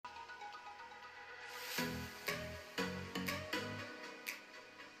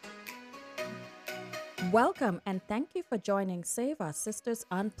Welcome and thank you for joining Save Our Sisters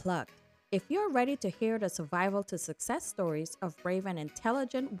Unplugged. If you're ready to hear the survival to success stories of brave and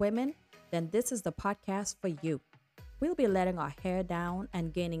intelligent women, then this is the podcast for you. We'll be letting our hair down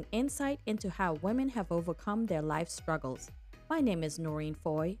and gaining insight into how women have overcome their life struggles. My name is Noreen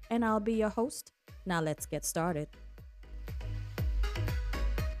Foy and I'll be your host. Now let's get started.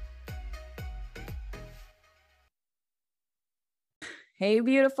 Hey,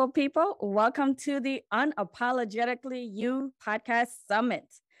 beautiful people. Welcome to the Unapologetically You Podcast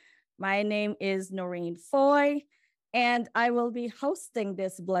Summit. My name is Noreen Foy, and I will be hosting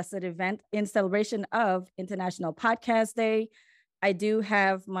this blessed event in celebration of International Podcast Day. I do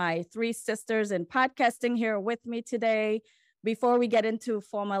have my three sisters in podcasting here with me today. Before we get into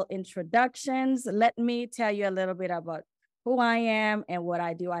formal introductions, let me tell you a little bit about who I am and what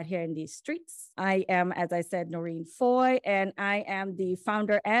I do out here in these streets. I am, as I said, Noreen Foy, and I am the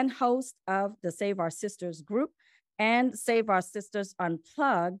founder and host of the Save Our Sisters group and Save Our Sisters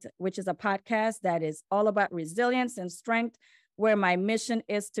Unplugged, which is a podcast that is all about resilience and strength, where my mission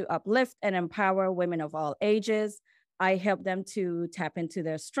is to uplift and empower women of all ages. I help them to tap into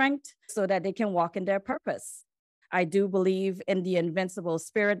their strength so that they can walk in their purpose. I do believe in the invincible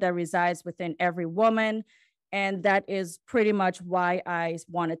spirit that resides within every woman. And that is pretty much why I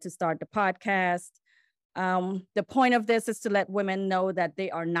wanted to start the podcast. The point of this is to let women know that they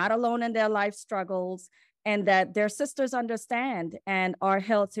are not alone in their life struggles and that their sisters understand and are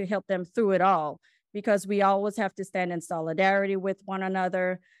held to help them through it all, because we always have to stand in solidarity with one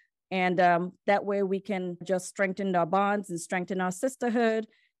another. And that way we can just strengthen our bonds and strengthen our sisterhood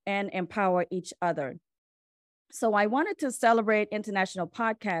and empower each other. So I wanted to celebrate International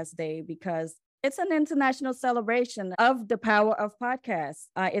Podcast Day because it's an international celebration of the power of podcasts.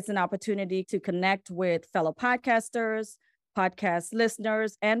 It's an opportunity to connect with fellow podcasters, podcast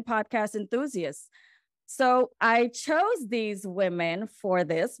listeners, and podcast enthusiasts. So I chose these women for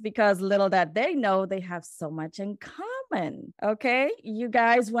this because little that they know, they have so much in common. Okay, you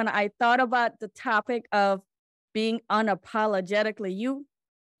guys, when I thought about the topic of being unapologetically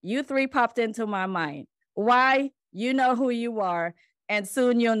you three popped into my mind. Why? You know who you are. And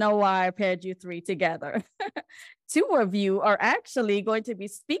soon you'll know why I paired you three together. Two of you are actually going to be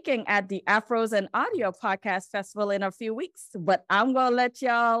speaking at the Afros and Audio Podcast Festival in a few weeks, but I'm going to let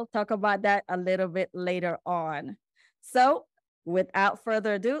y'all talk about that a little bit later on. So without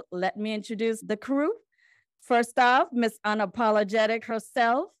further ado, let me introduce the crew. First off, Miss Unapologetic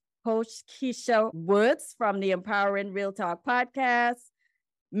herself, Coach Keisha Woods from the Empowering Real Talk Podcast,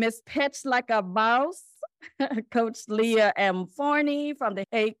 Miss Pitch Like a Boss, Coach Leah M. Forney from the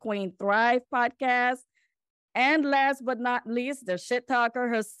Hey Queen Thrive podcast. And last but not least, the shit talker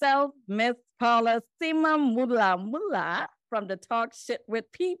herself, Miss Paula Sima Mula from the Talk Shit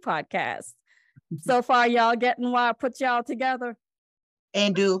with P podcast. So far, y'all getting why I put y'all together?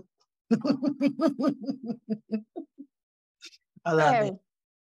 And do. I love it.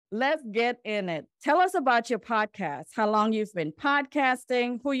 Let's get in it. Tell us about your podcast, how long you've been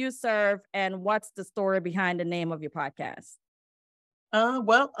podcasting, who you serve, and what's the story behind the name of your podcast?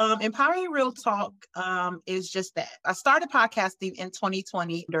 Empowering Real Talk is just that. I started podcasting in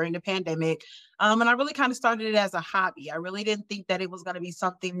 2020 during the pandemic, and I really kind of started it as a hobby. I really didn't think that it was going to be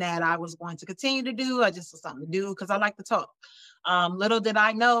something that I was going to continue to do. I just was something to do because I like to talk. Little did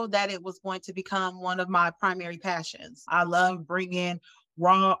I know that it was going to become one of my primary passions. I love bringing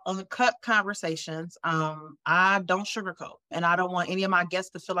raw, uncut conversations. I don't sugarcoat, and I don't want any of my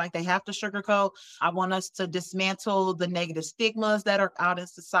guests to feel like they have to sugarcoat. I want us to dismantle the negative stigmas that are out in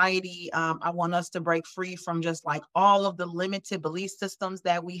society. I want us to break free from just like all of the limited belief systems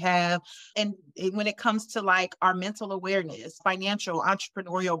that we have. And when it comes to like our mental awareness, financial,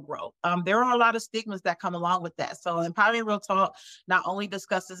 entrepreneurial growth, there are a lot of stigmas that come along with that. So Empowering Real Talk not only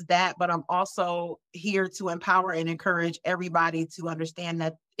discusses that, but I'm also here to empower and encourage everybody to understand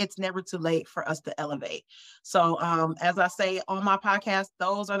that it's never too late for us to elevate. So as I say on my podcast,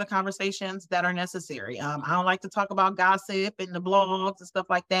 those are the conversations that are necessary. I don't like to talk about gossip and the blogs and stuff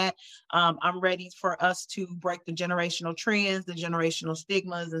like that. I'm ready for us to break the generational trends, the generational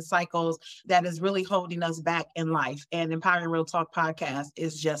stigmas and cycles that is really holding us back in life. And Empowering Real Talk podcast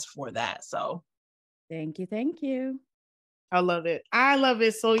is just for that. So thank you. Thank you. I love it. I love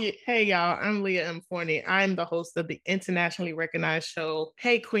it. So, hey, y'all, I'm Leah M. Forney. I'm the host of the internationally recognized show,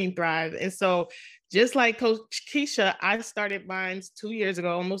 Hey Queen Thrive. And so just like Coach Keisha, I started mine 2 years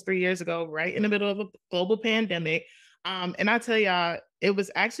ago, almost 3 years ago, right in the middle of a global pandemic. And I tell y'all, it was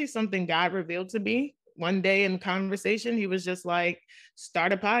actually something God revealed to me. One day in conversation, he was just like,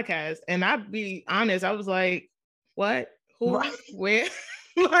 start a podcast. And I'd be honest, I was like, what? Who? Right. Where?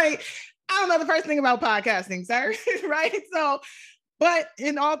 Like, I don't know the first thing about podcasting, sir. Right? So, but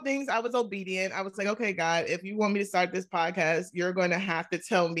in all things, I was obedient. I was like, okay, God, if you want me to start this podcast, you're going to have to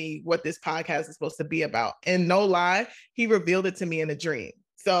tell me what this podcast is supposed to be about. And no lie, he revealed it to me in a dream.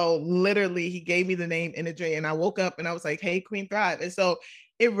 So literally, he gave me the name in a dream. And I woke up and I was like, hey, Queen Thrive. And so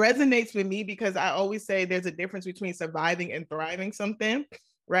it resonates with me because I always say there's a difference between surviving and thriving something.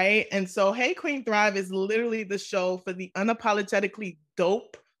 Right. And so, Hey, Queen Thrive is literally the show for the unapologetically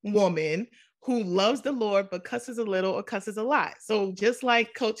dope woman who loves the Lord, but cusses a little or cusses a lot. So just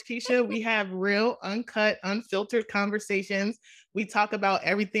like Coach Keisha, we have real, uncut, unfiltered conversations. We talk about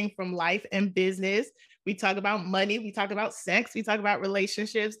everything from life and business. We talk about money. We talk about sex. We talk about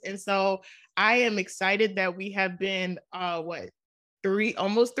relationships. And so I am excited that we have been,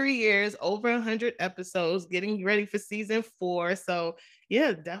 almost 3 years, over 100 episodes, getting ready for season 4. So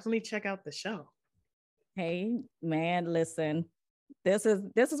yeah, definitely check out the show. Hey, man, listen, this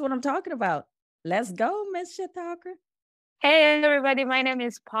is what I'm talking about. Let's go, Miss Talker. Hey, everybody. My name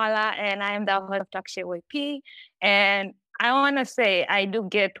is Paula, and I am the host of Talk Shit with P. And I want to say I do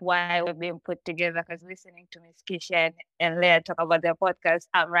get why we're being put together, because listening to Miss Keisha and Leah talk about their podcast,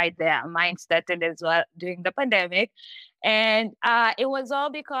 I'm right there. Mine started as well during the pandemic. And it was all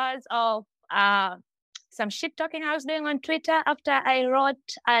because of some shit talking I was doing on Twitter after I wrote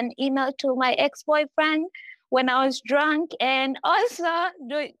an email to my ex-boyfriend when I was drunk, and also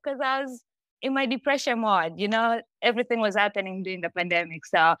because I was in my depression mode, everything was happening during the pandemic.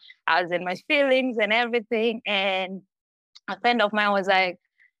 So I was in my feelings and everything. And a friend of mine was like,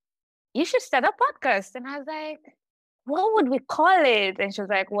 you should start a podcast. And I was like, what would we call it? And she was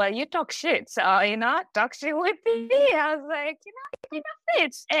like, well, you talk shit. So, talk shit with P. I was like, it kind of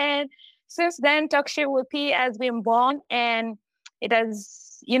fits. And since then, Talk Shit with P has been born, and it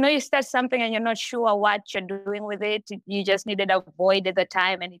has, you start something and you're not sure what you're doing with it. You just needed a void at the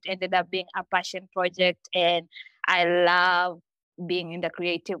time, and it ended up being a passion project. And I love being in the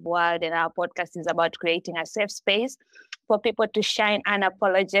creative world, and our podcast is about creating a safe space for people to shine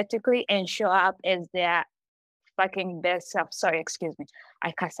unapologetically and show up as their fucking best self. Sorry, excuse me.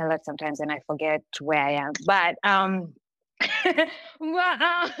 I cuss a lot sometimes and I forget where I am. But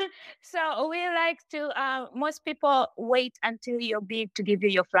so we like to, most people wait until you're big to give you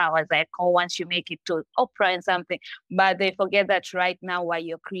your flowers, like, once you make it to Oprah and something, but they forget that right now, while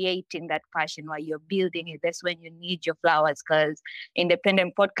you're creating that passion, while you're building it, that's when you need your flowers, because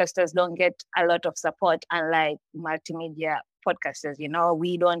independent podcasters don't get a lot of support, unlike multimedia podcasters.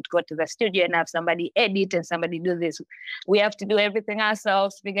 We don't go to the studio and have somebody edit and somebody do this. We have to do everything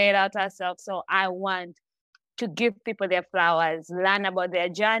ourselves, figure it out ourselves. So I want to give people their flowers, learn about their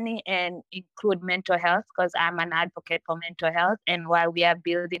journey, and include mental health, because I'm an advocate for mental health. And while we are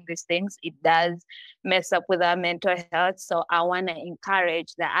building these things, it does mess up with our mental health. So I want to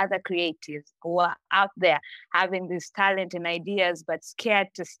encourage the other creatives who are out there having this talent and ideas, but scared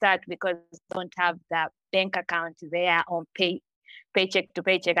to start because they don't have that bank account there on paycheck to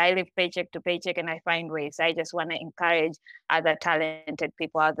paycheck. I live paycheck to paycheck, and I find ways. I just want to encourage other talented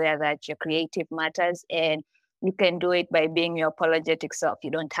people out there that your creative matters, and you can do it by being your apologetic self.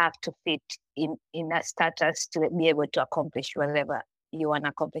 You don't have to fit in a status to be able to accomplish whatever you want to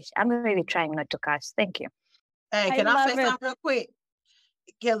accomplish. I'm really trying not to curse. Thank you. Hey, can I say something real quick?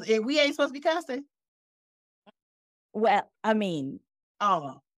 Because we ain't supposed to be cussing. Well, I mean,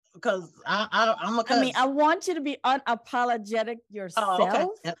 because I'm a cuss. I mean, I want you to be unapologetic yourself. Oh, okay.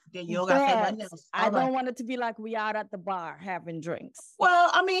 Yep. Then you don't got to say nothing else. I don't want it to be like we out at the bar having drinks. Well,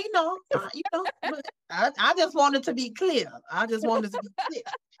 I mean, no, I just wanted to be clear. I just wanted to be clear.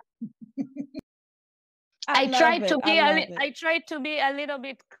 I tried to be a little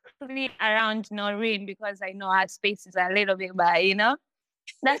bit clear around Noreen, because I know her space is a little bit, but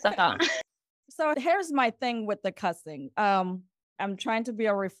that's all. So here's my thing with the cussing. I'm trying to be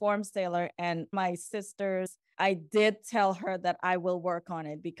a reform sailor, and my sisters, I did tell her that I will work on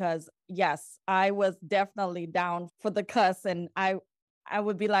it, because yes, I was definitely down for the cuss. And I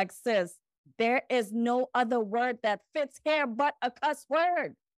would be like, sis, there is no other word that fits here but a cuss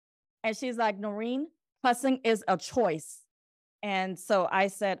word. And she's like, Noreen, cussing is a choice. And so I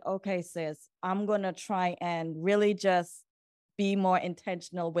said, okay, sis, I'm going to try and really just be more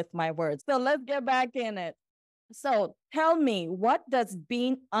intentional with my words. So let's get back in it. So tell me, what does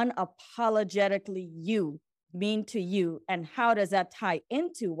being unapologetically you mean to you, and how does that tie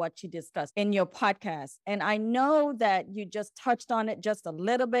into what you discussed in your podcast? And I know that you just touched on it just a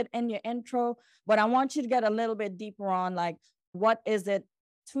little bit in your intro, but I want you to get a little bit deeper on, like, what is it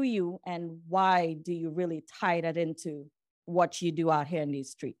to you, and why do you really tie that into what you do out here in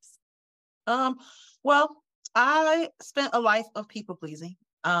these streets? Well, I spent a life of people pleasing.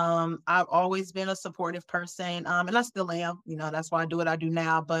 I've always been a supportive person, and I still am. That's why I do what I do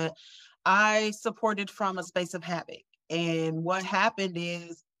now. But I supported from a space of habit. And what happened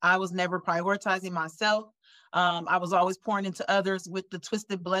is I was never prioritizing myself. I was always pouring into others with the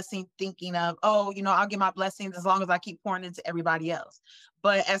twisted blessing thinking of, oh, I'll get my blessings as long as I keep pouring into everybody else.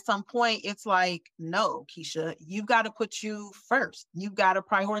 But at some point, it's like, no, Keisha, you've got to put you first. You've got to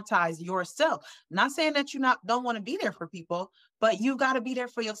prioritize yourself. Not saying that you don't want to be there for people, but you've got to be there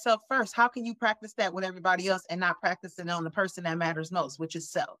for yourself first. How can you practice that with everybody else and not practice it on the person that matters most, which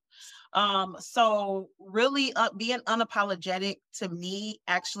is self? So really being unapologetic to me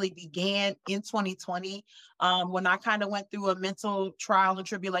actually began in 2020 when I kind of went through a mental trial and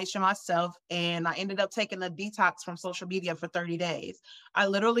tribulation myself, and I ended up taking a detox from social media for 30 days. I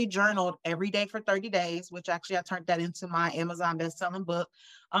literally journaled every day for 30 days, which actually I turned that into my Amazon best-selling book.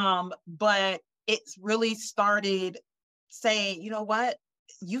 But it's really started saying, you know what,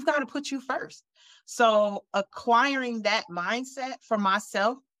 you've got to put you first. So acquiring that mindset for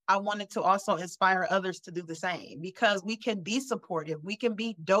myself, I wanted to also inspire others to do the same, because we can be supportive. We can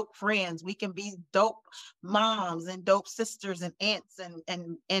be dope friends. We can be dope moms and dope sisters and aunts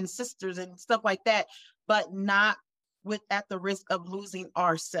and sisters and stuff like that, but not at the risk of losing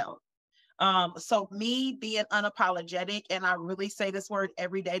ourselves. So me being unapologetic, and I really say this word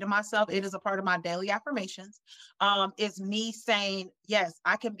every day to myself, it is a part of my daily affirmations, is me saying, yes,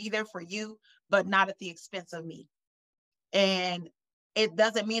 I can be there for you, but not at the expense of me. And it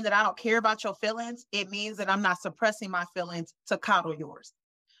doesn't mean that I don't care about your feelings. It means that I'm not suppressing my feelings to coddle yours.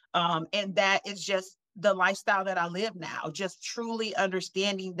 And that is just the lifestyle that I live now, just truly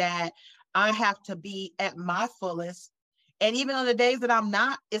understanding that I have to be at my fullest. And even on the days that I'm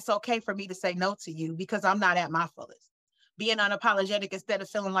not, it's okay for me to say no to you because I'm not at my fullest. Being unapologetic instead of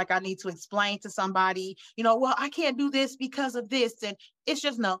feeling like I need to explain to somebody, well, I can't do this because of this. And it's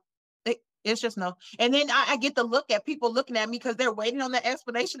just no. It's just no. And then I get the look at people looking at me because they're waiting on the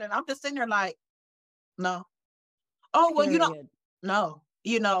explanation. And I'm just sitting there like, no. Oh, well, no.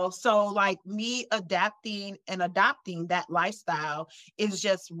 So like me adapting and adopting that lifestyle is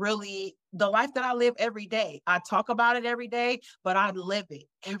just really the life that I live every day. I talk about it every day, but I live it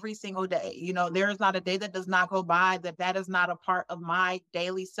every single day. There is not a day that does not go by that is not a part of my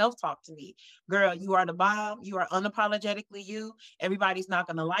daily self-talk to me. Girl, you are the bomb. You are unapologetically you. Everybody's not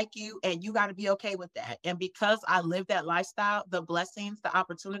going to like you, and you got to be okay with that. And because I live that lifestyle, the blessings, the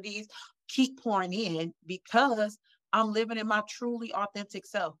opportunities keep pouring in because I'm living in my truly authentic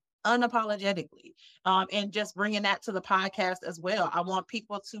self, unapologetically. And just bringing that to the podcast as well. I want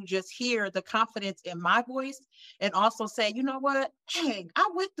people to just hear the confidence in my voice and also say, you know what? Hey, I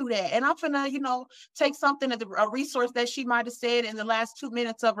went through that. And I'm gonna, take something, a resource that she might have said in the last 2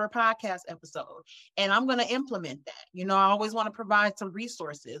 minutes of her podcast episode. And I'm going to implement that. I always want to provide some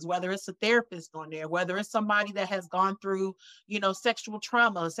resources, whether it's a therapist on there, whether it's somebody that has gone through, sexual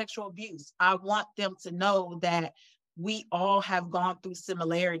trauma, sexual abuse. I want them to know that we all have gone through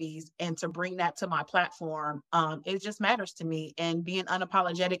similarities, and to bring that to my platform, it just matters to me, and being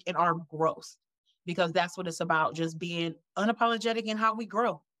unapologetic in our growth, because that's what it's about, just being unapologetic in how we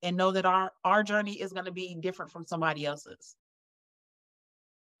grow and know that our journey is going to be different from somebody else's.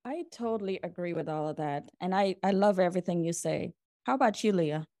 I totally agree with all of that. And I love everything you say. How about you,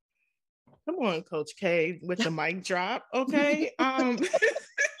 Leah? Come on, Coach K, with the mic drop. Okay.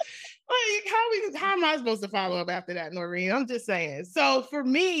 How am I supposed to follow up after that, Noreen? I'm just saying. So for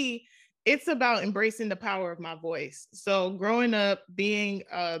me, it's about embracing the power of my voice. So growing up, being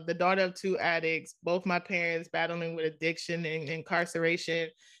the daughter of 2 addicts, both my parents battling with addiction and incarceration,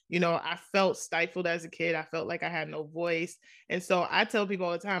 I felt stifled as a kid. I felt like I had no voice. And so I tell people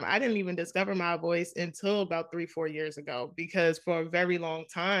all the time, I didn't even discover my voice until about 3-4 years ago, because for a very long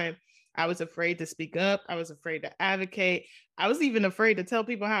time, I was afraid to speak up. I was afraid to advocate. I was even afraid to tell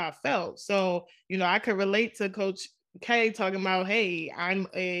people how I felt. So, I could relate to Coach K talking about, hey, I'm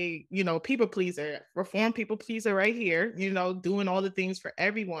a, people pleaser, reformed people pleaser right here, doing all the things for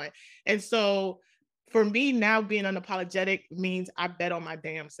everyone. And so for me now, being unapologetic means I bet on my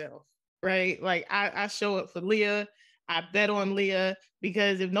damn self, right? Like I show up for Leah. I bet on Leah,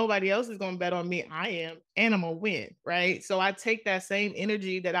 because if nobody else is going to bet on me, I am, and I'm going to win, right? So I take that same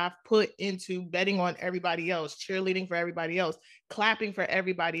energy that I've put into betting on everybody else, cheerleading for everybody else, clapping for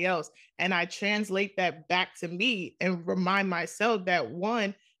everybody else, and I translate that back to me and remind myself that,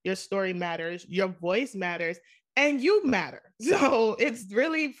 one, your story matters, your voice matters, and you matter. So it's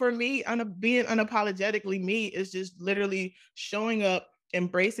really, for me, being unapologetically me is just literally showing up,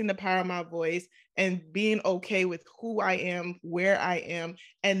 embracing the power of my voice, and being okay with who I am, where I am,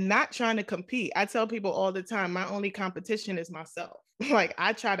 and not trying to compete. I tell people all the time, my only competition is myself. Like,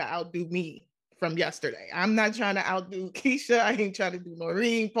 I try to outdo me from yesterday. I'm not trying to outdo Keisha. I ain't trying to do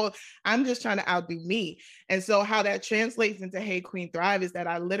Noreen. I'm just trying to outdo me. And so how that translates into Hey Queen Thrive is that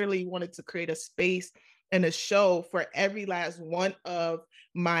I literally wanted to create a space and a show for every last one of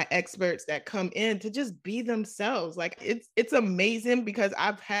my experts that come in to just be themselves. Like, it's amazing because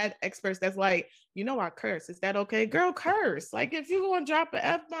I've had experts that's like, you know, I curse. Is that okay? Girl, curse. Like, if you're going to drop an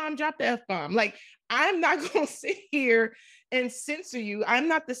F-bomb, drop the F-bomb. Like, I'm not going to sit here and censor you. I'm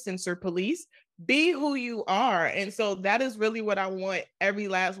not the censor police. Be who you are. And so that is really what I want every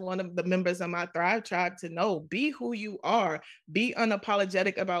last one of the members of my Thrive Tribe to know. Be who you are. Be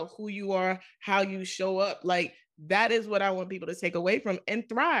unapologetic about who you are, how you show up. Like, that is what I want people to take away from and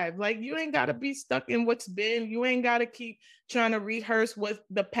thrive. Like, you ain't got to be stuck in what's been. You ain't got to keep trying to rehearse what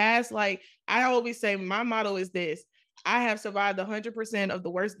the past. Like, I always say, my motto is this: I have survived 100% of the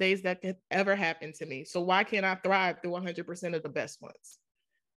worst days that could ever happen to me. So why can't I thrive through 100% of the best ones?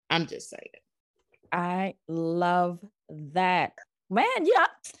 I'm just saying. I love that. Man, yeah.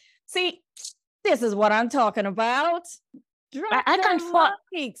 See, this is what I'm talking about. I can follow.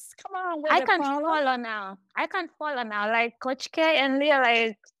 Come on, with I can follow now. I can follow now. Like Coach K and Leah,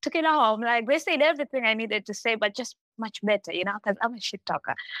 like took it home. Like they said everything I needed to say, but just much better, you know, because I'm a shit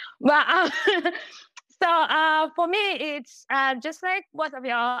talker. But so for me, it's just like both of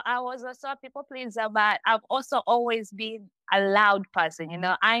y'all. I was also a people pleaser, but I've also always been a loud person. You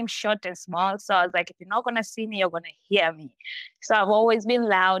know, I'm short and small, so I was like, if you're not gonna see me, you're gonna hear me. So I've always been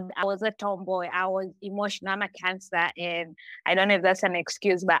loud. I was a tomboy. I was emotional. I'm a Cancer, and I don't know if that's an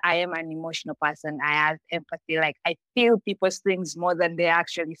excuse, but I am an emotional person. I have empathy. Like, I feel people's things more than they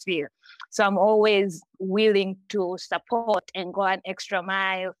actually feel. So I'm always willing to support and go an extra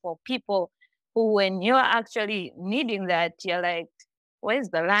mile for people who, when you're actually needing that, you're like, where's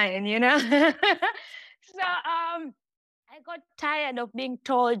the line, you know? So I got tired of being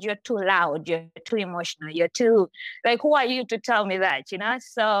told you're too loud, you're too emotional, you're too, like, who are you to tell me that, you know?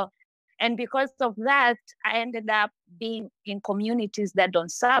 So, and because of that, I ended up being in communities that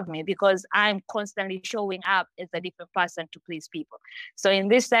don't serve me because I'm constantly showing up as a different person to please people. So in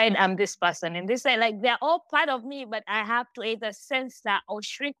this side, I'm this person. In this side, like, they're all part of me, but I have to either censor or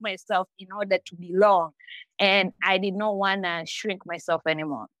shrink myself in order to belong. And I did not want to shrink myself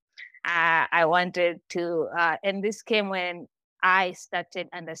anymore. I wanted to, and this came when I started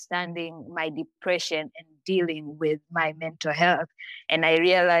understanding my depression and dealing with my mental health. And I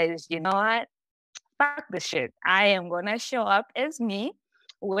realized, you know what? Fuck the shit. I am going to show up as me.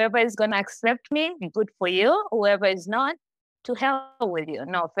 Whoever is going to accept me, good for you. Whoever is not, to hell with you.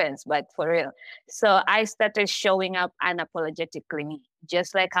 No offense, but for real. So I started showing up unapologetically me,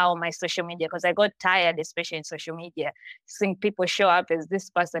 just like how on my social media, because I got tired, especially in social media, seeing people show up as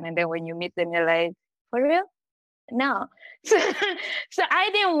this person. And then when you meet them, you're like, for real? No. So I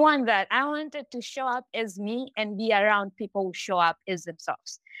didn't want that. I wanted to show up as me and be around people who show up as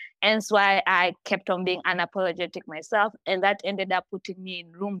themselves. And that's why I kept on being unapologetic myself. And that ended up putting me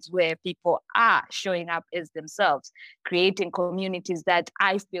in rooms where people are showing up as themselves, creating communities that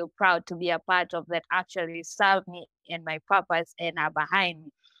I feel proud to be a part of, that actually serve me and my purpose and are behind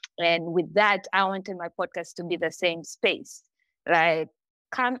me. And with that, I wanted my podcast to be the same space. Like,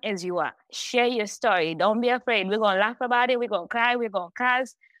 come as you are. Share your story. Don't be afraid. We're going to laugh about it. We're going to cry. We're going to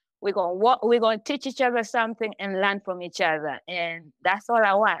curse. We're going to walk. We're going to teach each other something and learn from each other. And that's all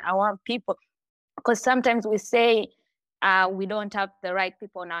I want. I want people, because sometimes we say we don't have the right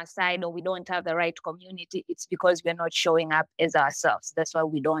people on our side, or we don't have the right community. It's because we're not showing up as ourselves. That's why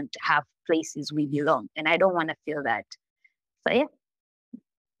we don't have places we belong. And I don't want to feel that. So, yeah.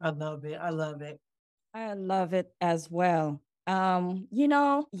 I love it. I love it. I love it as well. You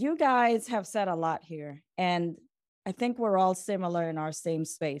know, you guys have said a lot here, and I think we're all similar in our same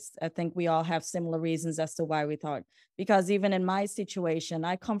space. I think we all have similar reasons as to why we thought, because even in my situation,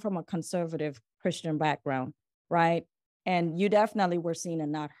 I come from a conservative Christian background, right? And you definitely were seen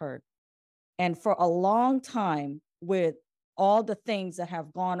and not heard. And for a long time, with all the things that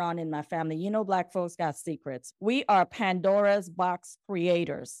have gone on in my family, you know, Black folks got secrets. We are Pandora's box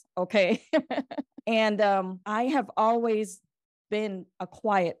creators, okay? And I have always been a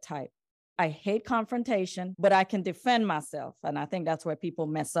quiet type. I hate confrontation, but I can defend myself. And I think that's where people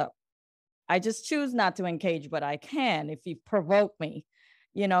mess up. I just choose not to engage, but I can if you provoke me,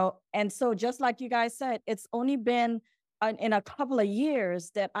 you know? And so just like you guys said, it's only been in a couple of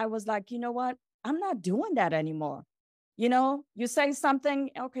years that I was like, you know what? I'm not doing that anymore. You know, you say something,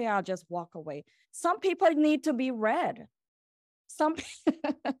 okay, I'll just walk away. Some people need to be read.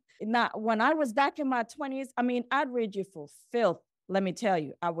 Not when I was back in my 20s, I mean, I'd read you for filth. Let me tell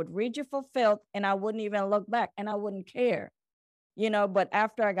you, I would read you for filth and I wouldn't even look back and I wouldn't care. but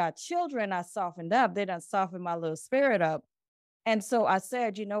after I got children, I softened up. They done softened my little spirit up. And so I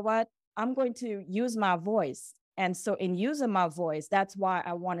said, you know what? I'm going to use my voice. And so in using my voice, that's why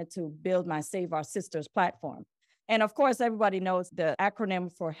I wanted to build my Save Our Sisters platform. And of course, everybody knows the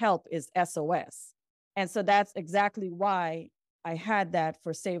acronym for help is SOS. And so that's exactly why I had that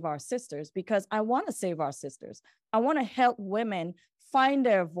for Save Our Sisters, because I want to save our sisters. I want to help women find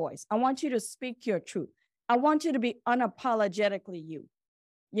their voice. I want you to speak your truth. I want you to be unapologetically you.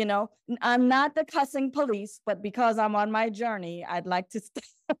 I'm not the cussing police, but because I'm on my journey, I'd like to stay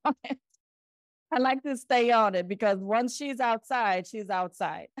on it. I like to stay on it because once she's outside, she's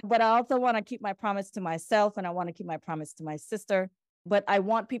outside. But I also want to keep my promise to myself, and I want to keep my promise to my sister. But I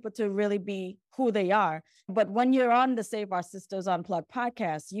want people to really be who they are. But when you're on the Save Our Sisters Unplugged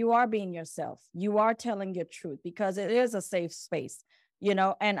podcast, you are being yourself. You are telling your truth because it is a safe space,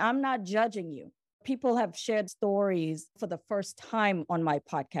 and I'm not judging you. People have shared stories for the first time on my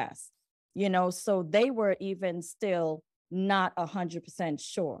podcast, so they were even still not 100%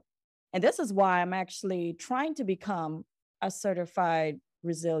 sure. And this is why I'm actually trying to become a certified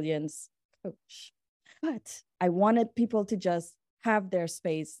resilience coach. But I wanted people to just have their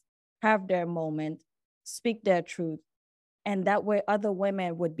space, have their moment, speak their truth. And that way other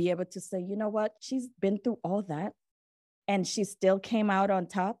women would be able to say, you know what, she's been through all that and she still came out on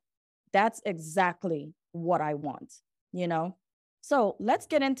top. That's exactly what I want, So let's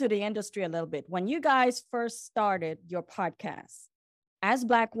get into the industry a little bit. When you guys first started your podcast, as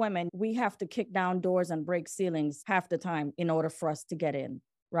Black women, we have to kick down doors and break ceilings half the time in order for us to get in,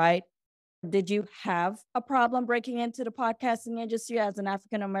 right? Did you have a problem breaking into the podcasting industry as an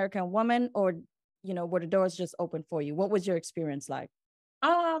African-American woman, or, were the doors just open for you? What was your experience like?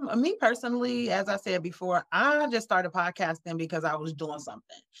 Me personally, as I said before, I just started podcasting because I was doing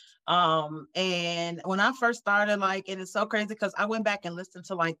something. And when I first started, and it's so crazy because I went back and listened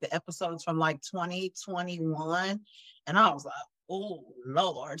to the episodes from 2021, and I was like, oh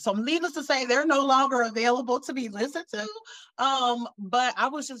Lord. So needless to say, they're no longer available to be listened to. But I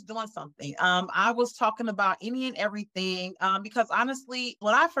was just doing something. I was talking about any and everything. Because honestly,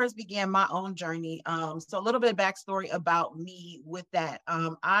 when I first began my own journey, so a little bit of backstory about me with that.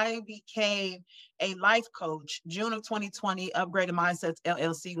 I became a life coach. June of 2020, Upgraded Mindsets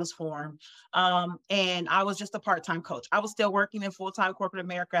LLC was formed. And I was just a part-time coach. I was still working in full-time corporate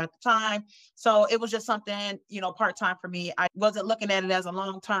America at the time. So it was just something, part-time for me. I wasn't looking at it as a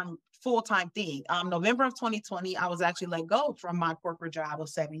long-term, full-time thing. November of 2020, I was actually let go from my corporate job of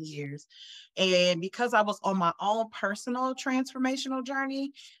 7 years. And because I was on my own personal transformational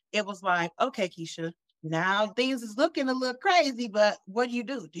journey, it was like, okay, Keisha, now things is looking a little crazy, but what do?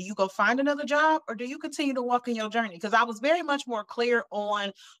 Do you go find another job or do you continue to walk in your journey? Because I was very much more clear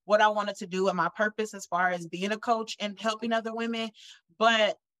on what I wanted to do and my purpose as far as being a coach and helping other women.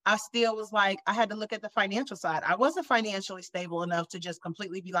 But I still was like, I had to look at the financial side. I wasn't financially stable enough to just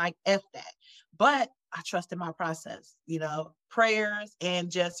completely be like, F that. But I trusted my process, prayers and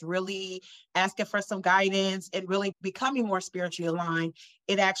just really asking for some guidance and really becoming more spiritually aligned.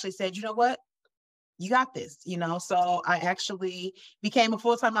 It actually said, you know what? You got this, So I actually became a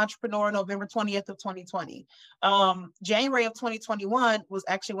full-time entrepreneur November 20th of 2020. January of 2021 was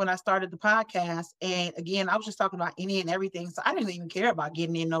actually when I started the podcast. And again, I was just talking about any and everything. So I didn't even care about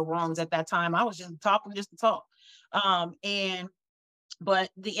getting in no wrongs at that time. I was just talking just to talk. But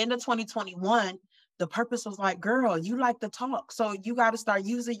the end of 2021, the purpose was like, girl, you like to talk. So you got to start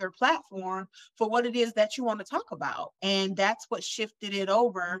using your platform for what it is that you want to talk about. And that's what shifted it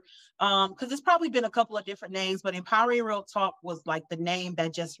over. Because it's probably been a couple of different names, but Empowering Real Talk was like the name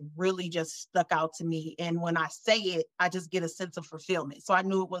that just really just stuck out to me. And when I say it, I just get a sense of fulfillment. So I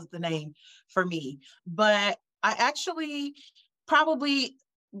knew it was the name for me. But I actually probably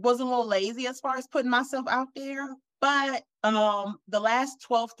was a little lazy as far as putting myself out there. But the last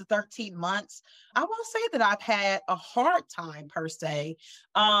 12 to 13 months, I won't say that I've had a hard time per se.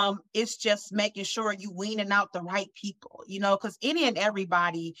 It's just making sure you weaning out the right people, because any and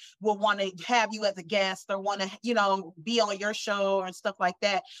everybody will want to have you as a guest or want to, be on your show and stuff like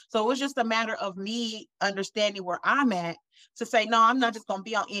that. So it was just a matter of me understanding where I'm at to say, no, I'm not just going to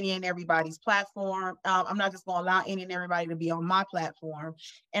be on any and everybody's platform. I'm not just going to allow any and everybody to be on my platform.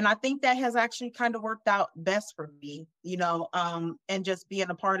 And I think that has actually kind of worked out best for me, and just being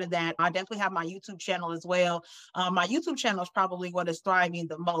a part of that. I definitely have my YouTube channel as well. My YouTube channel is probably what is thriving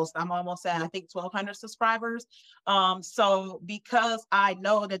the most. I'm almost at, I think, 1,200 subscribers. So because I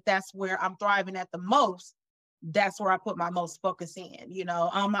know that that's where I'm thriving at the most, that's where I put my most focus in,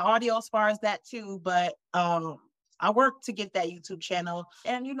 my audio as far as that too. But I worked to get that YouTube channel,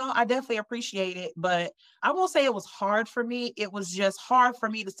 and I definitely appreciate it, but I won't say it was hard for me. It was just hard for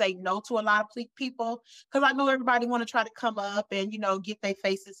me to say no to a lot of people, because I know everybody want to try to come up and get their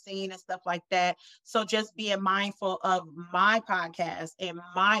faces seen and stuff like that. So just being mindful of my podcast and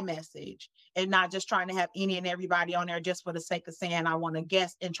my message, and not just trying to have any and everybody on there just for the sake of saying I want to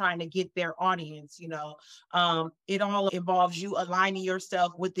guest and trying to get their audience. It all involves you aligning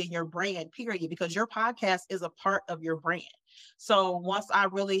yourself within your brand, period, because your podcast is a part of your brand. So once I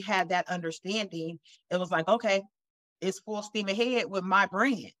really had that understanding, it was like, okay, it's full steam ahead with my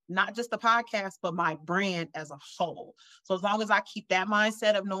brand, not just the podcast, but my brand as a whole. So as long as I keep that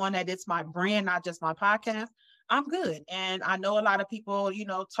mindset of knowing that it's my brand, not just my podcast, I'm good. And I know a lot of people,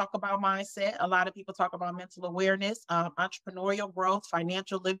 talk about mindset. A lot of people talk about mental awareness, entrepreneurial growth,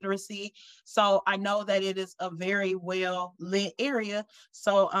 financial literacy. So I know that it is a very well lit area.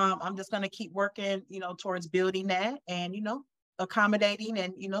 So I'm just going to keep working, towards building that and, accommodating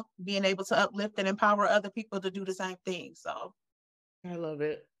and, being able to uplift and empower other people to do the same thing. So I love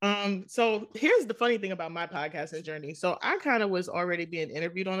it. So here's the funny thing about my podcasting journey. So I kind of was already being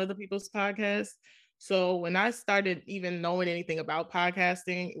interviewed on other people's podcasts. So when I started even knowing anything about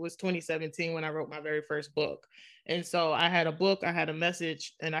podcasting, it was 2017 when I wrote my very first book. And so I had a book, I had a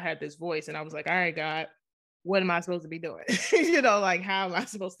message, and I had this voice, and I was like, all right, God, what am I supposed to be doing? Like, how am I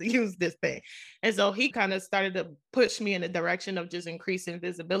supposed to use this thing? And so he kind of started to push me in the direction of just increasing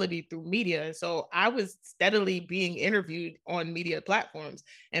visibility through media. And so I was steadily being interviewed on media platforms,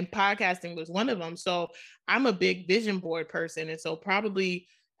 and podcasting was one of them. So I'm a big vision board person. And so probably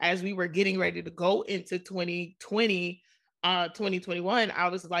as we were getting ready to go into 2020, 2021, I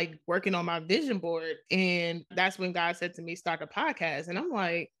was like working on my vision board. And that's when God said to me, start a podcast. And I'm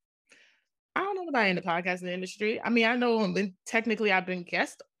like, I don't know nobody in the podcasting industry. I mean, I know technically I've been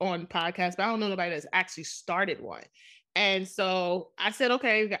guest on podcasts, but I don't know nobody that's actually started one. And so I said,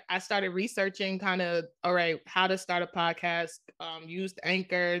 okay, I started researching kind of, all right, how to start a podcast, used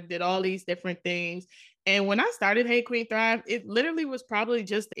Anchor, did all these different things. And when I started Hey Queen Thrive, it literally was probably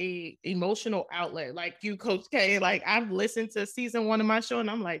just a emotional outlet. Like you, Coach K, like I've listened to season 1 of my show and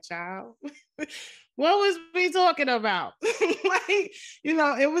I'm like, child, what was we talking about? Like,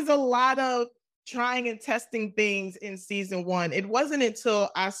 it was a lot of trying and testing things in season 1. It wasn't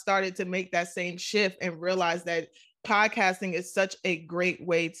until I started to make that same shift and realize that podcasting is such a great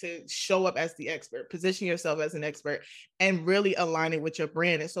way to show up as the expert, position yourself as an expert, and really align it with your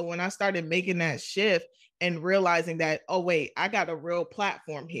brand. And so when I started making that shift and realizing that, oh, wait, I got a real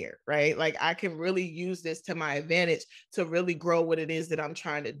platform here, right? Like I can really use this to my advantage to really grow what it is that I'm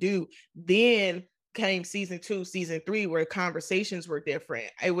trying to do. Then came season 2, season 3, where conversations were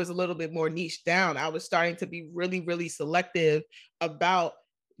different. It was a little bit more niche down. I was starting to be really, really selective about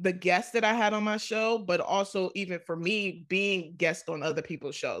the guests that I had on my show, but also even for me being guest on other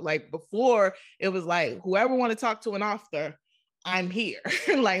people's show. Like before, it was like, whoever want to talk to an author, I'm here.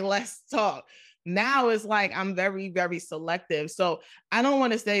 Like, let's talk. Now it's like, I'm very, very selective. So I don't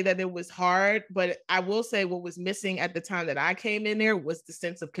want to say that it was hard, but I will say what was missing at the time that I came in there was the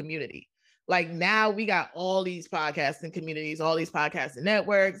sense of community. Like now we got all these podcasting communities, all these podcasting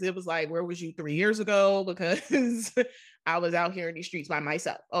networks. It was like, where was you 3 years ago? Because I was out here in these streets by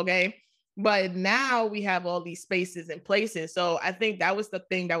myself. Okay. But now we have all these spaces and places. So I think that was the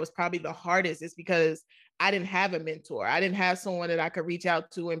thing that was probably the hardest, is because I didn't have a mentor. I didn't have someone that I could reach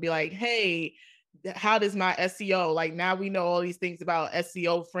out to and be like, hey, how does my SEO? Like now we know all these things about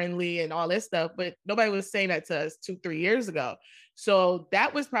SEO friendly and all this stuff, but nobody was saying that to us 2-3 years ago. So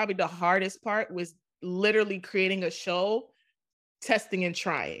that was probably the hardest part, was literally creating a show, testing and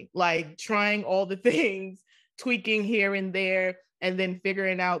trying, like trying all the things, tweaking here and there, and then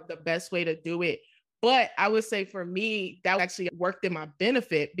figuring out the best way to do it. But I would say for me, that actually worked in my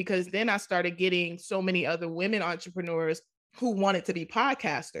benefit, because then I started getting so many other women entrepreneurs who wanted to be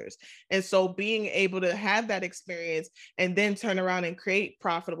podcasters. And so being able to have that experience and then turn around and create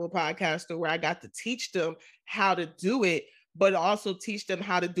Profitable Podcaster, where I got to teach them how to do it, but also teach them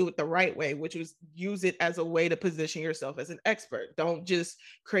how to do it the right way, which was use it as a way to position yourself as an expert. Don't just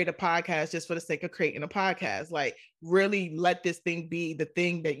create a podcast just for the sake of creating a podcast. Like really let this thing be the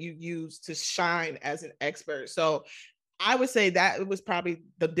thing that you use to shine as an expert. So I would say that it was probably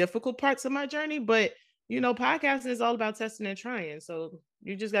the difficult parts of my journey, but podcasting is all about testing and trying. So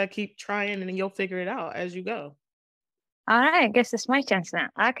you just got to keep trying and then you'll figure it out as you go. All right, I guess it's my chance now.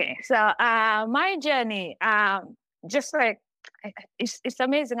 Okay, so my journey, just like it's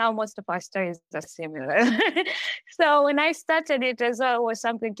amazing how most of our stories are similar. So when I started it as well, it was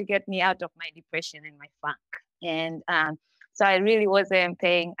something to get me out of my depression and my funk. And So I really wasn't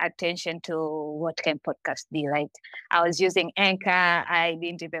paying attention to what can podcast be like. I was using Anchor. I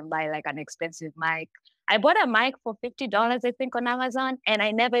didn't even buy like an expensive mic. I bought a mic for $50, I think, on Amazon, and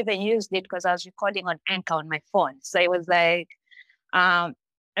I never even used it because I was recording on Anchor on my phone. So it was like,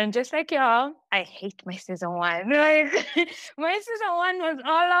 and just like y'all, I hate my season one. Like my season one was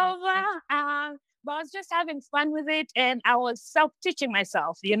all over. But I was just having fun with it, and I was self-teaching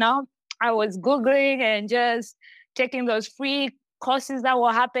myself. I was Googling and just taking those free courses that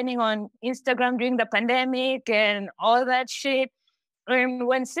were happening on Instagram during the pandemic and all that shit. And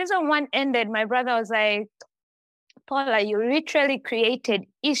when season one ended, my brother was like, Paula, you literally created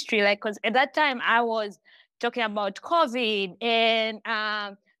history. Like, because at that time I was talking about COVID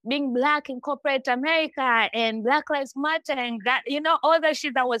and being Black in corporate America and Black Lives Matter and that, all the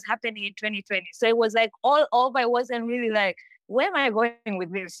shit that was happening in 2020. So it was like all over. I wasn't really like, where am I going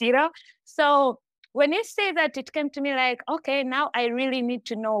with this? So when you say that, it came to me like, okay, now I really need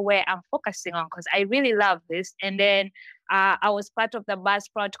to know where I'm focusing on because I really love this. And then I was part of the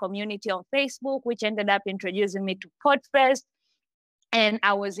Buzzsprout community on Facebook, which ended up introducing me to Podfest. And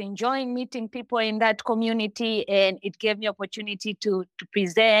I was enjoying meeting people in that community, and it gave me opportunity to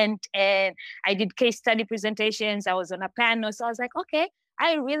present. And I did case study presentations. I was on a panel. So I was like, okay,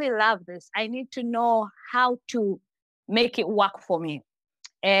 I really love this. I need to know how to make it work for me.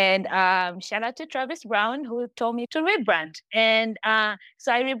 And shout out to Travis Brown, who told me to rebrand. And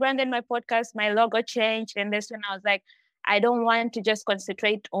so I rebranded my podcast, my logo changed. And this when I was like, I don't want to just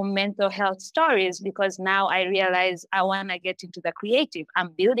concentrate on mental health stories because now I realize I want to get into the creative.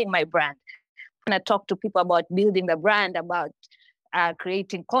 I'm building my brand. I want to talk to people about building the brand, about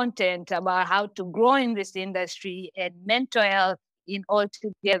creating content, about how to grow in this industry and mental health in all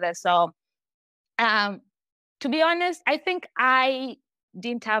together. So to be honest, I think I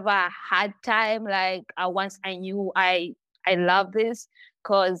didn't have a hard time. Like once I knew I love this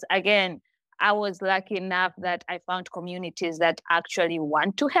because again, I was lucky enough that I found communities that actually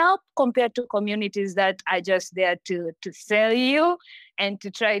want to help compared to communities that are just there to sell you and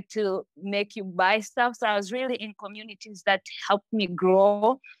to try to make you buy stuff. So I was really in communities that helped me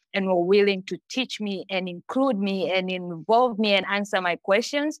grow and were willing to teach me and include me and involve me and answer my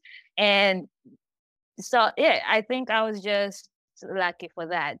questions. And so, yeah, I think I was just lucky for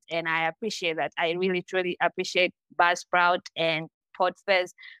that. And I appreciate that. I really, truly appreciate Buzzsprout and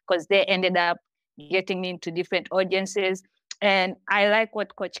Podfest because they ended up getting me into different audiences. And I like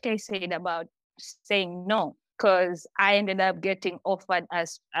what Coach K said about saying no, because I ended up getting offered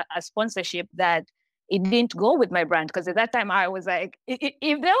a sponsorship that it didn't go with my brand. Because at that time I was like, if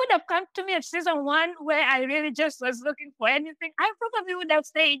they would have come to me at season one where I really just was looking for anything, I probably would have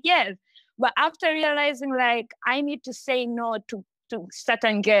said yes. But after realizing like I need to say no to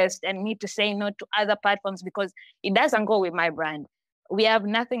certain guests and need to say no to other platforms because it doesn't go with my brand. We have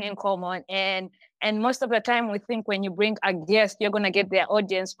nothing in common. And most of the time we think when you bring a guest, you're going to get their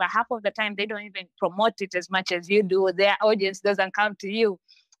audience, but half of the time they don't even promote it as much as you do. Their audience doesn't come to you.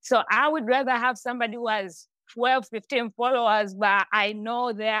 So I would rather have somebody who has 12, 15 followers, but I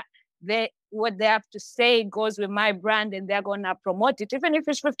know that what they have to say goes with my brand and they're going to promote it, even if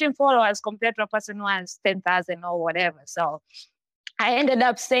it's 15 followers compared to a person who has 10,000 or whatever. So I ended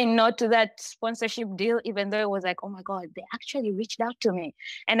up saying no to that sponsorship deal, even though it was like, oh my God, they actually reached out to me.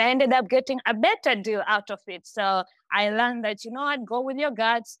 And I ended up getting a better deal out of it. So I learned that, you know what, go with your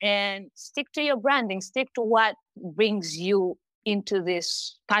guts and stick to your branding, stick to what brings you into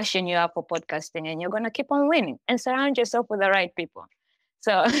this passion you have for podcasting, and you're going to keep on winning and surround yourself with the right people.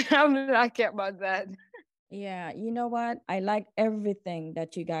 So I'm lucky about that. Yeah, you know what? I like everything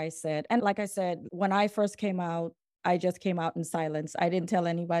that you guys said. And like I said, when I first came out, I just came out in silence. I didn't tell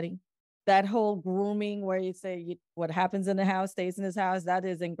anybody. That whole grooming where you say what happens in the house stays in this house, that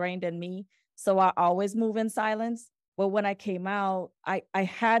is ingrained in me. So I always move in silence. But when I came out, I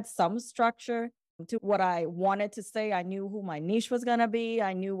had some structure to what I wanted to say. I knew who my niche was going to be.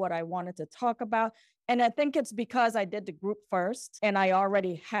 I knew what I wanted to talk about. And I think it's because I did the group first and I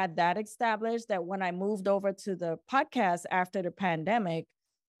already had that established that when I moved over to the podcast after the pandemic,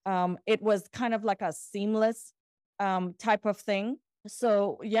 it was kind of like a seamless type of thing.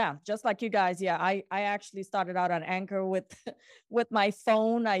 So yeah, just like you guys, yeah, I actually started out on Anchor with my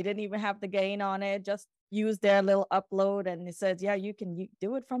phone. I didn't even have the gain on it, just use their little upload, and it says, yeah, you can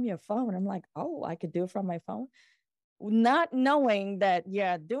do it from your phone. I'm like, oh, I could do it from my phone, not knowing that,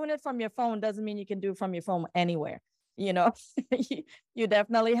 yeah, doing it from your phone doesn't mean you can do it from your phone anywhere. You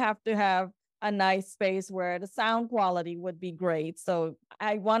definitely have to have a nice space where the sound quality would be great. So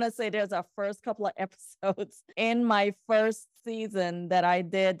I want to say there's a first couple of episodes in my first season that I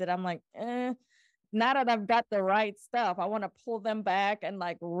did that I'm like, now that I've got the right stuff, I want to pull them back and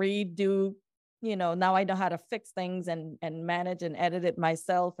like redo, now I know how to fix things and manage and edit it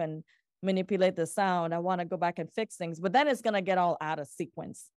myself and manipulate the sound. I want to go back and fix things, but then it's going to get all out of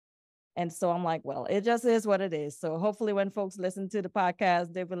sequence. And so I'm like, well, it just is what it is. So hopefully when folks listen to the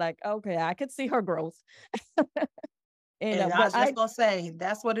podcast, they'll be like, okay, I could see her growth. And I was just going to say,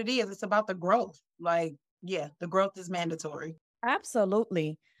 that's what it is. It's about the growth. Like, yeah, the growth is mandatory.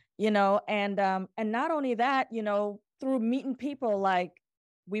 Absolutely. And not only that, through meeting people, like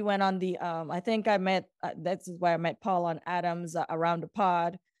we went on the, I think I met, this is where I met Paul on Adams around the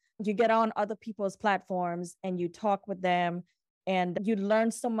pod. You get on other people's platforms and you talk with them and you learn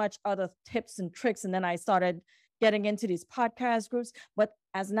so much other tips and tricks. And then I started getting into these podcast groups. But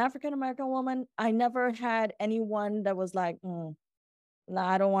as an African-American woman, I never had anyone that was like, no,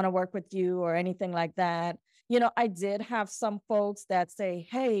 I don't want to work with you or anything like that. I did have some folks that say,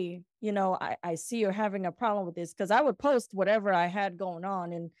 hey, I see you're having a problem with this, because I would post whatever I had going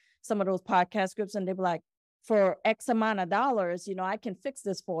on in some of those podcast groups and they'd be like, for X amount of dollars, I can fix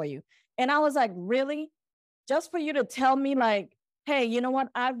this for you. And I was like, really? Just for you to tell me like, hey, you know what?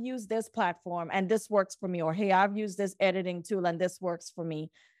 I've used this platform and this works for me. Or, hey, I've used this editing tool and this works for me.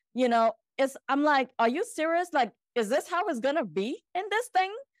 I'm like, are you serious? Like, is this how it's going to be in this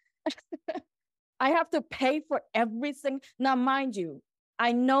thing? I have to pay for everything. Now, mind you,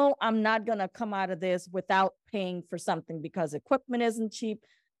 I know I'm not going to come out of this without paying for something, because equipment isn't cheap.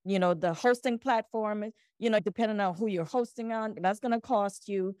 The hosting platform, depending on who you're hosting on, that's going to cost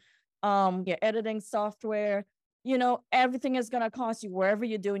you. Your editing software, everything is going to cost you wherever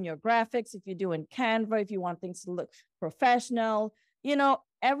you're doing your graphics. If you're doing Canva, if you want things to look professional,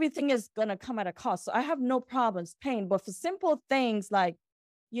 everything is going to come at a cost. So I have no problems paying. But for simple things like,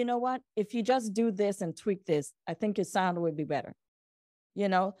 you know what, if you just do this and tweak this, I think your sound would be better.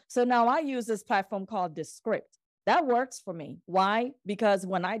 So now I use this platform called Descript. That works for me. Why? Because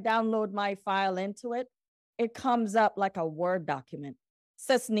when I download my file into it, it comes up like a Word document.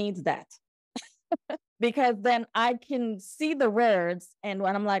 Sis needs that. Because then I can see the words, and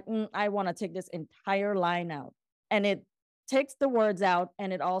when I'm like, I want to take this entire line out, and it takes the words out,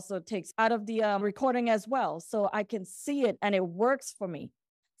 and it also takes out of the recording as well. So I can see it and it works for me.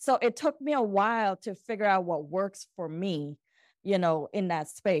 So it took me a while to figure out what works for me, in that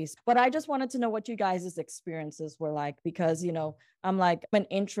space. But I just wanted to know what you guys' experiences were like, because, I'm like an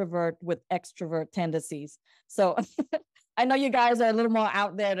introvert with extrovert tendencies. So I know you guys are a little more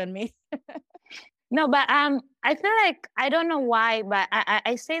out there than me. No, but I feel like, I don't know why, but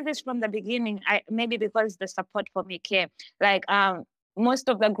I say this from the beginning. Maybe because the support for me came. Like most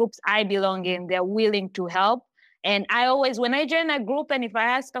of the groups I belong in, they're willing to help. And I always, when I join a group and if I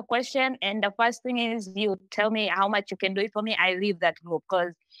ask a question and the first thing is you tell me how much you can do it for me, I leave that group,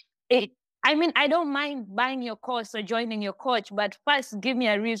 because I don't mind buying your course or joining your coach, but first give me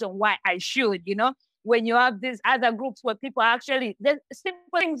a reason why I should, when you have these other groups where people actually, there's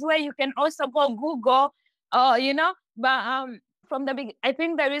simple things where you can also go Google, but from the beginning, I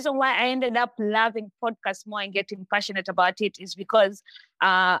think the reason why I ended up loving podcasts more and getting passionate about it is because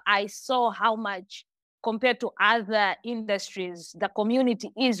I saw how much, compared to other industries, the community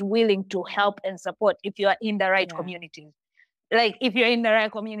is willing to help and support if you are in the right communities. Like if you're in the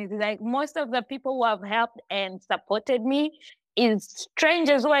right community, like most of the people who have helped and supported me is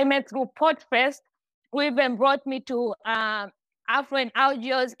strangers who I met through Podfest, who even brought me to Afro and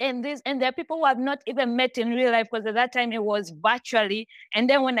Audios and this, and there are people who have not even met in real life, because at that time it was virtually. And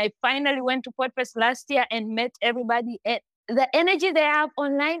then when I finally went to Podfest last year and met everybody, the energy they have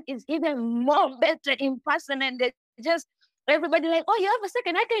online is even more better in person, and they just, everybody like, oh, you have a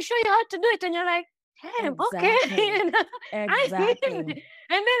second, I can show you how to do it, and you're like, damn, okay. Exactly. And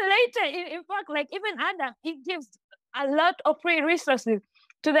then later, in fact, like even Adam, he gives a lot of free resources,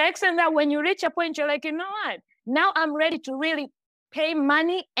 to the extent that when you reach a point, you're like, you know what, now I'm ready to really pay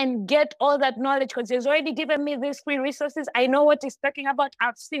money and get all that knowledge, because he's already given me these free resources. I know what he's talking about.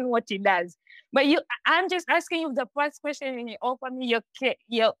 I've seen what he does. But I'm just asking you the first question, and you offer me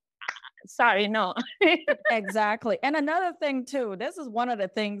your sorry, no. Exactly. And another thing too, this is one of the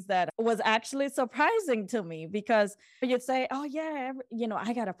things that was actually surprising to me, because you'd say, oh yeah,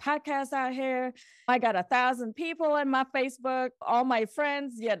 I got a podcast out here. I got 1,000 people on my Facebook, all my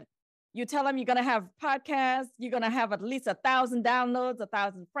friends. Yet you tell them you're going to have podcasts, you're going to have at least 1,000 downloads,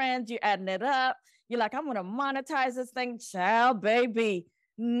 1,000 friends, you're adding it up. You're like, I'm going to monetize this thing. Child, baby.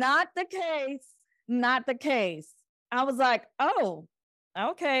 Not the case. Not the case. I was like, oh,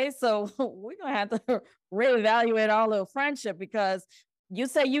 okay. So we're going to have to reevaluate our little friendship, because you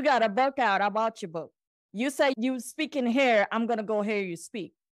say you got a book out. I bought your book. You say you speak in here. I'm going to go hear you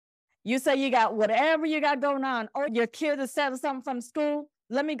speak. You say you got whatever you got going on, or your kid is selling something from school.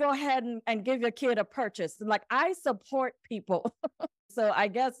 Let me go ahead and give your kid a purchase. Like, I support people. So I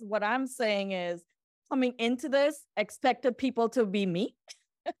guess what I'm saying is, coming into this, expected people to be me.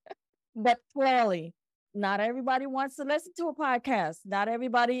 But clearly, not everybody wants to listen to a podcast. Not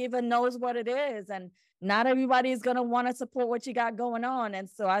everybody even knows what it is. And not everybody is going to want to support what you got going on. And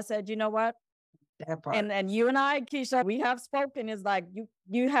so I said, you know what? That part. And you and I, Keisha, we have spoken, is like,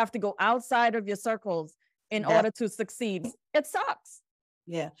 you have to go outside of your circles in order to succeed. It sucks.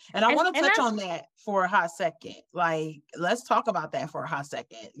 Yeah. And I want to touch on that for a hot second. Like, let's talk about that for a hot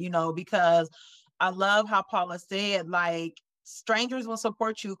second, because I love how Paula said, like, strangers will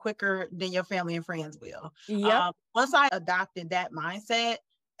support you quicker than your family and friends will. Yeah. Once I adopted that mindset,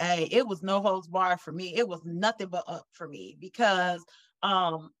 hey, it was no holds barred for me. It was nothing but up for me, because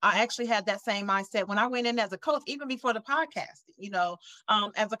I actually had that same mindset when I went in as a coach, even before the podcast.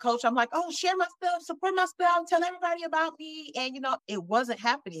 As a coach, I'm like, oh, share my stuff, support my stuff, tell everybody about me. And, it wasn't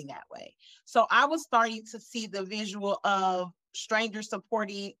happening that way. So I was starting to see the visual of strangers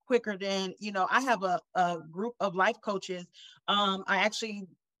supporting quicker than, I have a group of life coaches. I actually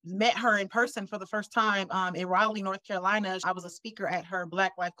met her in person for the first time in Raleigh, North Carolina. I was a speaker at her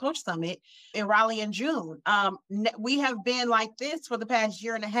Black Life Coach Summit in Raleigh in June. We have been like this for the past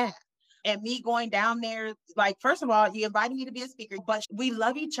year and a half. And me going down there, like, first of all, you invited me to be a speaker, but we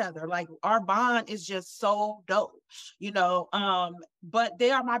love each other. Like, our bond is just so dope, but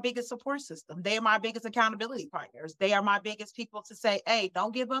they are my biggest support system. They are my biggest accountability partners. They are my biggest people to say, hey,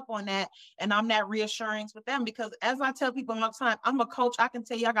 don't give up on that. And I'm that reassurance with them, because as I tell people all the time, I'm a coach. I can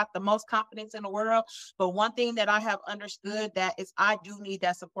tell you I got the most confidence in the world. But one thing that I have understood that is, I do need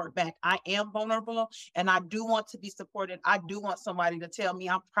that support back. I am vulnerable and I do want to be supported. I do want somebody to tell me,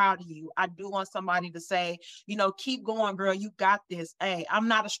 I'm proud of you. I do want somebody to say, keep going, girl, you got this. Hey, I'm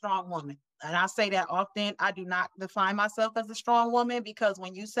not a strong woman. And I say that often. I do not define myself as a strong woman, because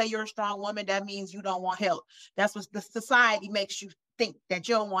when you say you're a strong woman, that means you don't want help. That's what the society makes you think, that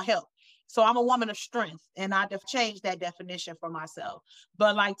you don't want help. So I'm a woman of strength, and I have changed that definition for myself.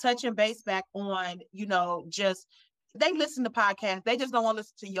 But like, touching base back on, just, they listen to podcasts. They just don't want to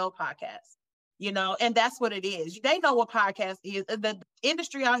listen to your podcast, and that's what it is. They know what podcast is. The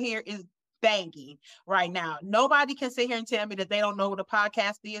industry out here is banging right now. Nobody can sit here and tell me that they don't know what a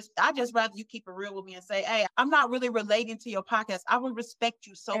podcast is. I just rather you keep it real with me and say, hey, I'm not really relating to your podcast. I would respect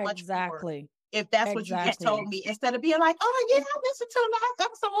you so much more if that's what you just told me, instead of being like, oh yeah, I listened to the last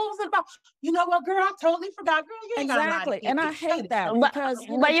episode. What was it about? You know what, girl? I totally forgot. Girl, you ain't exactly. And I hate that, because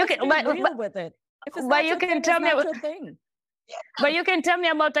but you can deal with it. If it's but you can tell me thing. But you can tell me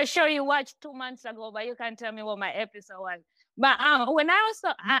about a show you watched 2 months ago, but you can't tell me what my episode was. But when I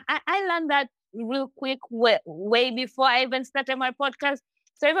also, I learned that real quick way before I even started my podcast.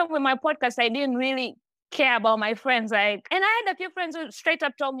 So even with my podcast, I didn't really care about my friends. Like, and I had a few friends who straight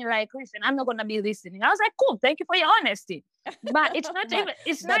up told me, like, listen, I'm not going to be listening. I was like, cool, thank you for your honesty. But it's not even,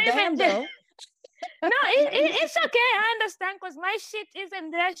 it's not even this. No, it's okay. I understand, because my shit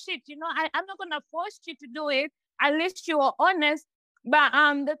isn't their shit. I'm not going to force you to do it. At least you are honest. But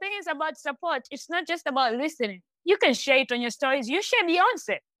the thing is about support, it's not just about listening. You can share it on your stories. You share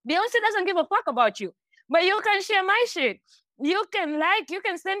Beyonce. Beyonce doesn't give a fuck about you. But you can share my shit. You can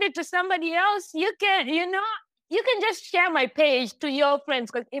send it to somebody else. You can just share my page to your friends,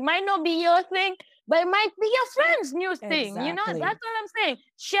 because it might not be your thing, but it might be your friend's new thing. Exactly. That's what I'm saying.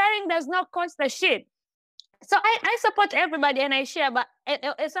 Sharing does not cost a shit. So I support everybody and I share, but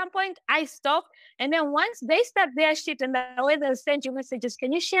at some point I stop. And then once they start their shit and the way they'll send you messages,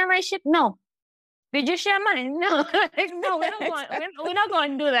 can you share my shit? No. Did you share mine? No. No, we're not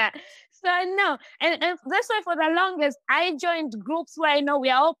going to do that. So no. And that's why for the longest, I joined groups where I know we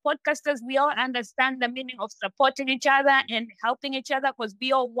are all podcasters. We all understand the meaning of supporting each other and helping each other, because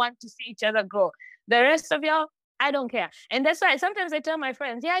we all want to see each other grow. The rest of y'all, I don't care. And that's why sometimes I tell my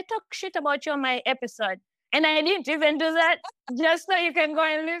friends, yeah, I talk shit about you on my episode. And I didn't even do that just so you can go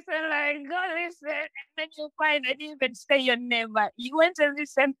and listen, like, go listen. And then you'll find I didn't even say your name, but you went and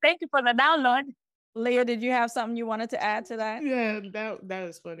listened. Thank you for the download. Leah, did you have something you wanted to add to that? Yeah, that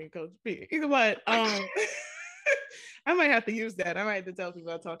is funny, Coach P. But I might have to use that. I might have to tell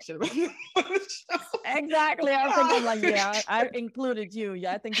people I talk shit about them on the show. Exactly. I was thinking, like, yeah, I included you.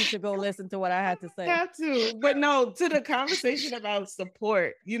 Yeah, I think you should go listen to what I had to say. Have to. But no, to the conversation about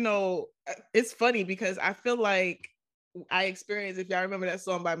support, it's funny because I feel like I experienced, if y'all remember that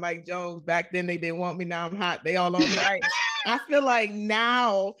song by Mike Jones, back then they didn't want me, now I'm hot. They all on me. I feel like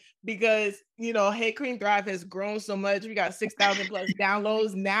now because, Hey Queen Thrive has grown so much. We got 6,000 plus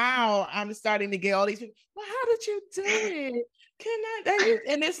downloads. Now I'm starting to get all these people. Well, how did you do it?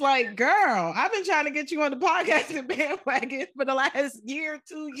 And it's like, girl, I've been trying to get you on the podcasting bandwagon for the last year,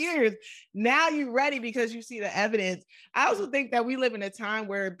 2 years. Now you're ready because you see the evidence. I also think that we live in a time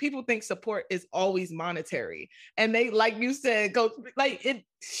where people think support is always monetary. And they, like you said,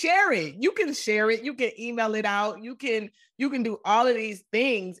 share it. You can share it. You can email it out. You can do all of these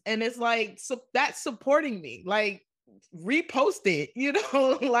things. And it's like, so that's supporting me. Like, repost it,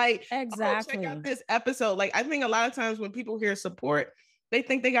 like, exactly. Oh, check out this episode. Like, I think a lot of times when people hear support, they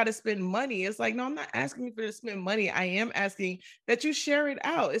think they got to spend money. It's like, no, I'm not asking you for to spend money. I am asking that you share it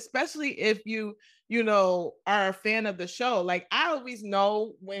out, especially if you are a fan of the show. Like, I always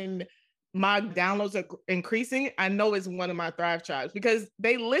know when my downloads are increasing. I know it's one of my Thrive Tribes because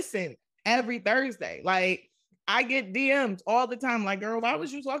they listen every Thursday. Like, I get DMs all the time, like, girl, why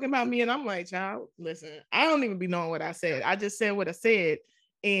was you talking about me? And I'm like, child, listen, I don't even be knowing what I said. I just said what I said,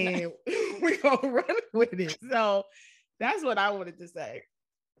 and we're gonna run with it. So that's what I wanted to say.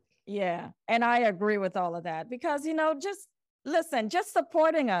 Yeah. And I agree with all of that because, just listen, just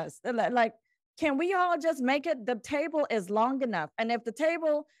supporting us. Like, can we all just make it? The table is long enough. And if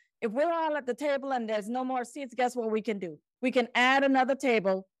we're all at the table and there's no more seats, guess what we can do? We can add another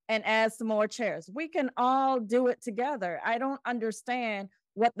table and add some more chairs. We can all do it together. I don't understand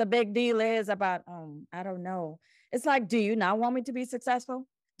what the big deal is about, I don't know. It's like, do you not want me to be successful?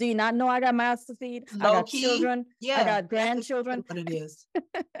 Do you not know I got mouths to feed? I got children. Yeah, I got grandchildren. What it is.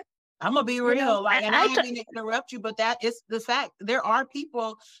 I'm gonna be real, and I didn't mean to interrupt you, but that is the fact. There are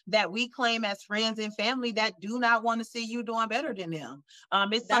people that we claim as friends and family that do not want to see you doing better than them.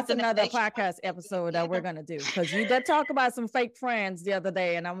 That's another podcast episode that we're gonna do because you did talk about some fake friends the other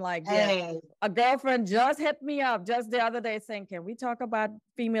day, and I'm like, yeah, a girlfriend just hit me up just the other day saying, "Can we talk about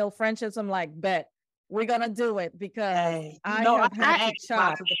female friendships?" I'm like, bet. We're gonna do it because I have had to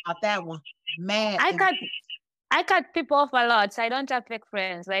chop about that one. Man, I cut people off a lot, so I don't have fake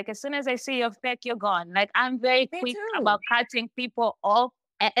friends. Like, as soon as I see your fake, you're gone. Like, I'm very quick about cutting people off,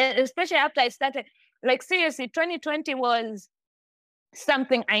 especially after I started. Like, seriously, 2020 was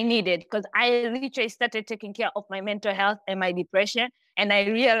something I needed because I literally started taking care of my mental health and my depression. And I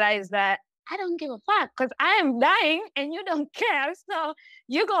realized that I don't give a fuck because I am dying and you don't care. So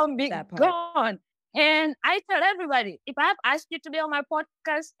you're going to be gone. And I tell everybody, if I've asked you to be on my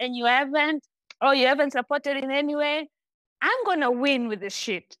podcast and you haven't, or you haven't supported in any way, I'm going to win with this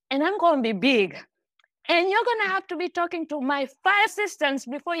shit. And I'm going to be big. And you're going to have to be talking to my 5 assistants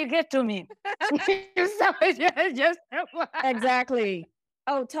before you get to me. Exactly.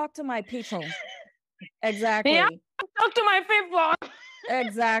 Oh, talk to my people. Exactly. Yeah, talk to my people.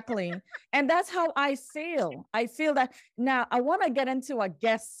 Exactly. And that's how I feel. I feel that now I want to get into a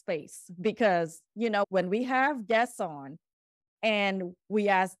guest space because, when we have guests on, and we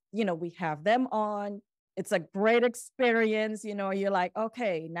ask, we have them on. It's a great experience. You're like,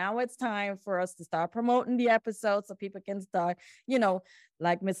 okay, now it's time for us to start promoting the episode so people can start,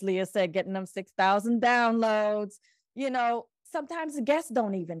 like Miss Leah said, getting them 6,000 downloads. Sometimes the guests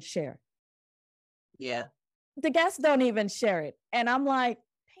don't even share. Yeah. The guests don't even share it. And I'm like,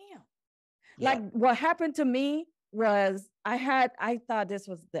 damn. Yeah. Like what happened to me was I thought this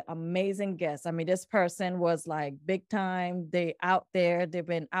was the amazing guest. I mean, this person was like big time. They've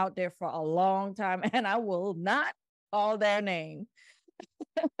been out there for a long time, and I will not call their name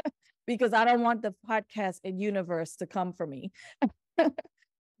because I don't want the podcast universe to come for me.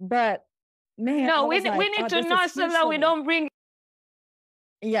 But man, no, we need to know so that we don't bring.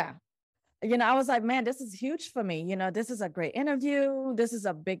 Yeah. I was like, man, this is huge for me. This is a great interview. This is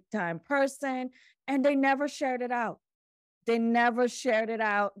a big time person. And they never shared it out. They never shared it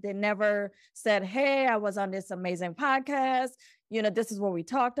out. They never said, hey, I was on this amazing podcast. This is what we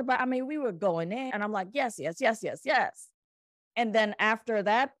talked about. I mean, we were going in and I'm like, yes, yes, yes, yes, yes. And then after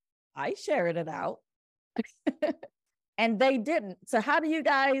that, I shared it out and they didn't. So how do you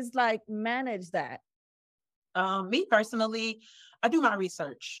guys manage that? Me personally, I do my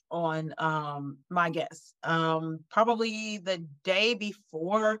research on my guests. Probably the day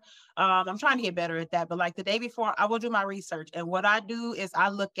before, I'm trying to get better at that, but like the day before, I will do my research. And what I do is I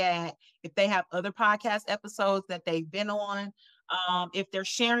look at if they have other podcast episodes that they've been on, if they're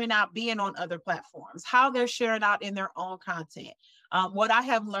sharing out being on other platforms, how they're sharing out in their own content. What I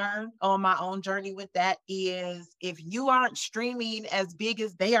have learned on my own journey with that is if you aren't streaming as big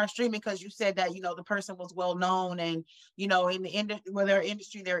as they are streaming, because you said that, the person was well known and, in the whatever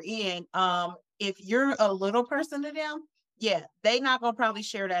industry they're in, if you're a little person to them, yeah, they're not going to probably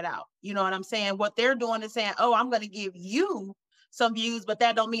share that out. You know what I'm saying? What they're doing is saying, oh, I'm going to give you some views, but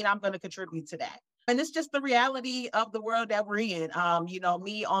that don't mean I'm going to contribute to that. And it's just the reality of the world that we're in.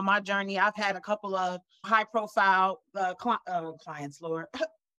 Me on my journey, I've had a couple of high profile clients, Lord,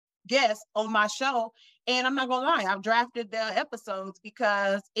 guests on my show. And I'm not going to lie, I've drafted the episodes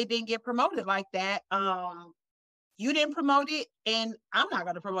because it didn't get promoted like that. You didn't promote it, and I'm not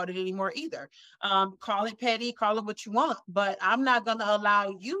going to promote it anymore either. Call it petty, call it what you want, but I'm not going to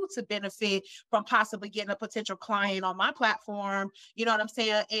allow you to benefit from possibly getting a potential client on my platform. You know what I'm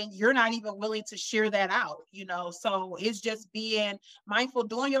saying? And you're not even willing to share that out, So it's just being mindful,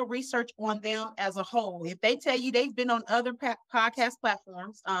 doing your research on them as a whole. If they tell you they've been on other podcast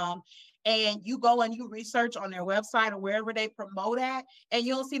platforms, and you go and you research on their website or wherever they promote at, and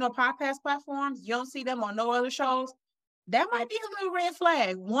you don't see no podcast platforms, you don't see them on no other shows, that might be a little red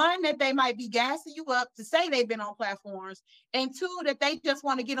flag. One, that they might be gassing you up to say they've been on platforms, and two, that they just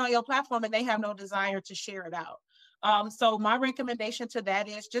want to get on your platform and they have no desire to share it out. So my recommendation to that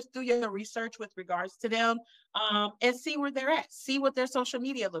is just do your research with regards to them, and see where they're at, see what their social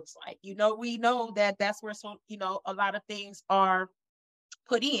media looks like. We know that that's where, a lot of things are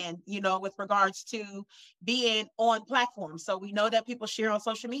put in, with regards to being on platforms. So we know that people share on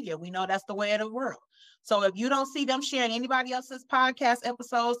social media. We know that's the way of the world. So if you don't see them sharing anybody else's podcast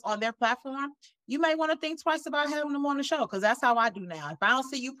episodes on their platform, you may want to think twice about having them on the show, because that's how I do now. If I don't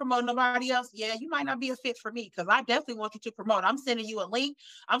see you promote nobody else, you might not be a fit for me, because I definitely want you to promote. I'm sending you a link.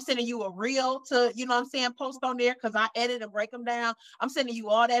 I'm sending you a reel to, post on there, because I edit and break them down. I'm sending you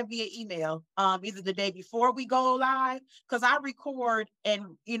all that via email, either the day before we go live, because I record and,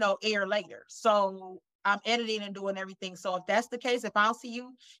 air later. So I'm editing and doing everything. So if that's the case, if I don't see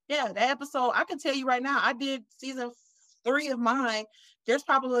you, the episode, I can tell you right now, I did season 3 of mine. There's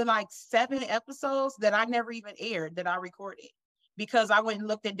probably like 7 episodes that I never even aired that I recorded, because I went and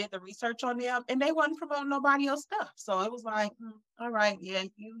looked and did the research on them, and they wasn't promoting nobody else's stuff. So it was like, all right, you're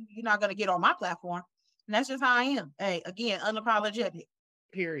not going to get on my platform. And that's just how I am. Hey, again, unapologetic.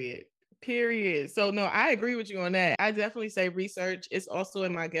 Period. So no, I agree with you on that. I definitely say research. It's also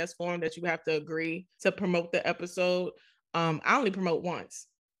in my guest form that you have to agree to promote the episode. I only promote once,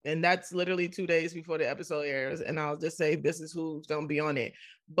 and that's literally 2 days before the episode airs. And I'll just say, this is who's going to be on it.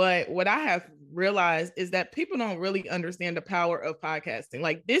 But what I have realized is that people don't really understand the power of podcasting.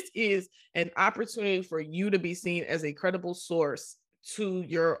 Like, this is an opportunity for you to be seen as a credible source to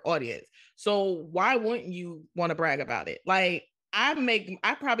your audience. So why wouldn't you want to brag about it? Like,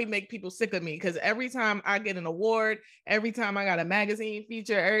 I probably make people sick of me, because every time I get an award, every time I got a magazine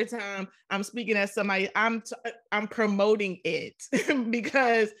feature, every time I'm speaking at somebody, I'm promoting it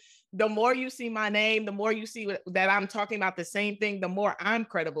because the more you see my name, the more you see that I'm talking about the same thing, the more I'm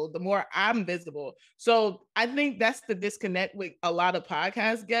credible, the more I'm visible. So I think that's the disconnect with a lot of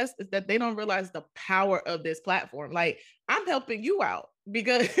podcast guests, is that they don't realize the power of this platform. Like, I'm helping you out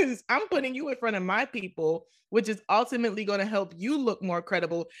because I'm putting you in front of my people, which is ultimately going to help you look more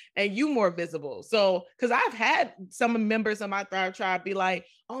credible and you more visible. So, because I've had some members of my Thrive Tribe be like,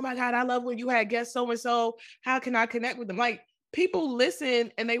 oh my God, I love when you had guests so-and-so. How can I connect with them? Like, people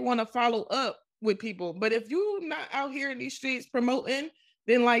listen and they want to follow up with people. But if you're not out here in these streets promoting,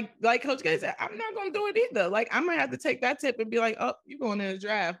 then like Coach Gay said, I'm not going to do it either. Like, I'm going to have to take that tip and be like, oh, you're going in the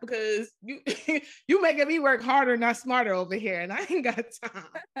draft, because you making me work harder, not smarter over here. And I ain't got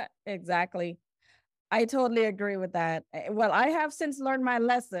time. Exactly. I totally agree with that. Well, I have since learned my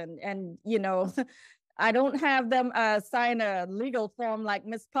lesson, and, I don't have them sign a legal form like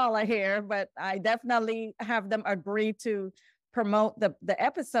Miss Paula here, but I definitely have them agree to promote the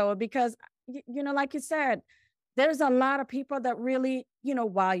episode, because, like you said, there's a lot of people that really,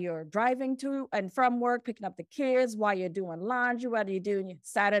 while you're driving to and from work, picking up the kids, while you're doing laundry, whether you're doing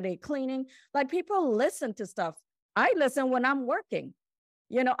Saturday cleaning, like, people listen to stuff. I listen when I'm working.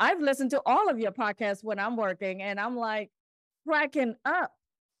 I've listened to all of your podcasts when I'm working, and I'm like cracking up.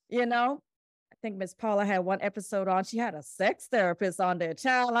 I think Miss Paula had one episode on. She had a sex therapist on there.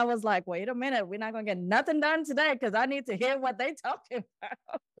 Child, I was like, wait a minute, we're not going to get nothing done today, because I need to hear what they talking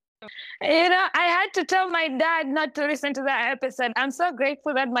about. I had to tell my dad not to listen to that episode. I'm so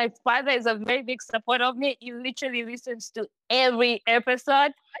grateful that my father is a very big supporter of me. He literally listens to every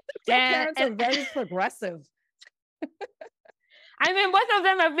episode. Your parents are very progressive. I mean, both of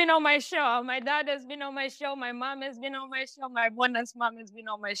them have been on my show. My dad has been on my show. My mom has been on my show. My bonus mom has been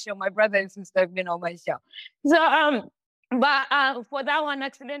on my show. My brother and sister have been on my show. So, but for that one,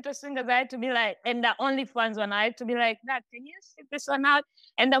 Accidental Singers, I had to be like, and the OnlyFans one, I had to be like, Dad, can you stick this one out?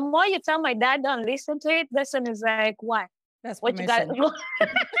 And the more you tell my dad don't listen to it, this one is like, what? That's what permission. You got?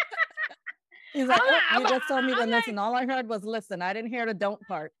 He's like, you just told me to listen. All I heard was listen. I didn't hear the don't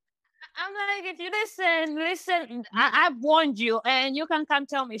part. I'm like, if you listen, I've warned you and you can come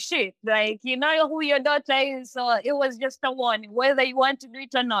tell me shit. Like, you know who your daughter is. So it was just a warning, whether you want to do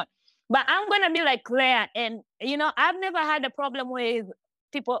it or not. But I'm going to be like Claire. And, I've never had a problem with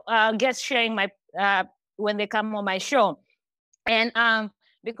people, guests sharing my, when they come on my show. And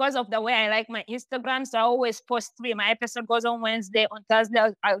because of the way I like my Instagram, so I always post 3. My episode goes on Wednesday. On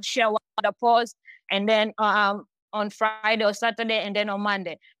Thursday, I'll share one of the post. And then on Friday or Saturday, and then on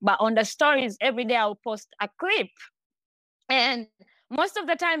Monday. But on the stories, every day I'll post a clip. And most of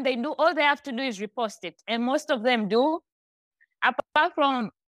the time they do, all they have to do is repost it. And most of them do, apart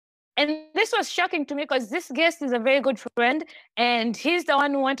from, and this was shocking to me because this guest is a very good friend and he's the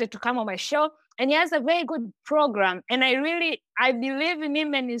one who wanted to come on my show. And he has a very good program. And I believe in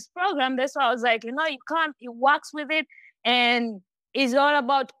him and his program. That's why I was like, he works with it. And it's all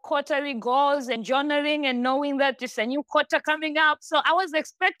about quarterly goals and journaling and knowing that it's a new quarter coming up. So I was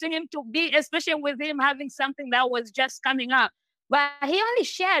expecting him to be, especially with him having something that was just coming up. But he only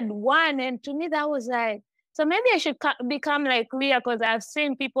shared one. And to me, that was like, so maybe I should become like Leah, because I've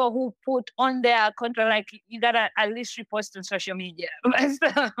seen people who put on their contract, like, you got to at least repost on social media.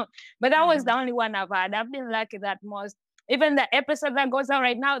 But that was the only one I've had. I've been lucky that most, even the episode that goes on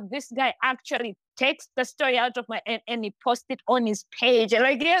right now, this guy actually takes the story out of my, and he posts it on his page.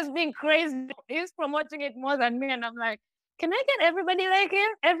 Like, he has been crazy. He's promoting it more than me. And I'm like, can I get everybody like him?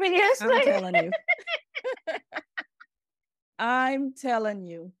 Every year? I'm telling you. I'm telling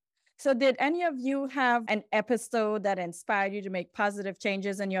you. So did any of you have an episode that inspired you to make positive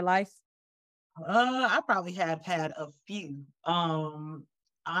changes in your life? I probably have had a few.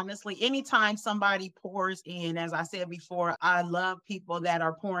 Honestly, anytime somebody pours in, as I said before, I love people that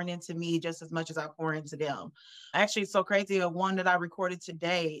are pouring into me just as much as I pour into them. Actually, it's so crazy. One that I recorded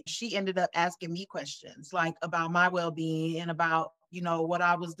today, she ended up asking me questions like about my well-being and about, what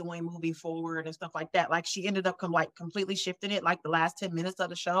I was doing moving forward and stuff like that. Like, she ended up completely shifting it like the last 10 minutes of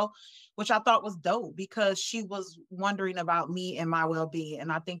the show, which I thought was dope because she was wondering about me and my well-being. And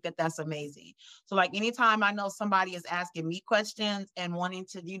I think that that's amazing. So like, anytime I know somebody is asking me questions and wanting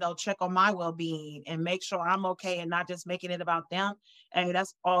to, check on my well-being and make sure I'm okay and not just making it about them, and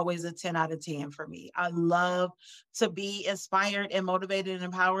that's always a 10 out of 10 for me. I love to be inspired and motivated and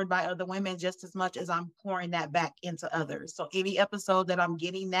empowered by other women just as much as I'm pouring that back into others. So any episode that I'm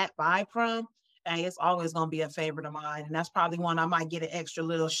getting that vibe from, and it's always going to be a favorite of mine. And that's probably one I might get an extra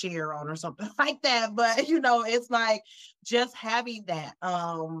little share on or something like that. But, it's like just having that.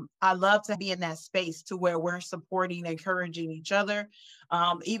 I love to be in that space to where we're supporting, encouraging each other.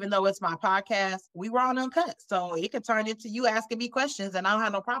 Even though it's my podcast, we were on Uncut. So it could turn into you asking me questions and I don't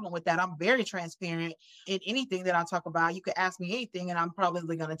have no problem with that. I'm very transparent in anything that I talk about. You could ask me anything and I'm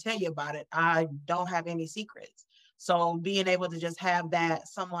probably going to tell you about it. I don't have any secrets. So being able to just have that,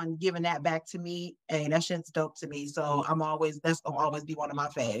 someone giving that back to me, hey, that shit's dope to me. So that's gonna always be one of my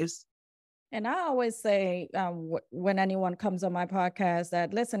faves. And I always say when anyone comes on my podcast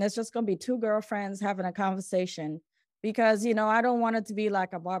that, listen, it's just going to be 2 girlfriends having a conversation because, I don't want it to be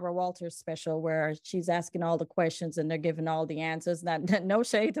like a Barbara Walters special where she's asking all the questions and they're giving all the answers. No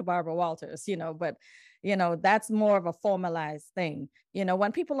shade to Barbara Walters, but that's more of a formalized thing.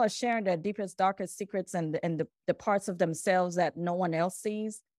 When people are sharing their deepest, darkest secrets and the parts of themselves that no one else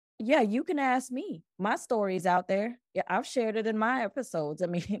sees, yeah, you can ask me. My story's out there. Yeah, I've shared it in my episodes. I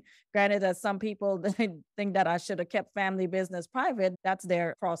mean, granted that some people think that I should have kept family business private. That's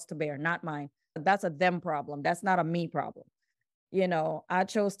their cross to bear, not mine. That's a them problem. That's not a me problem. I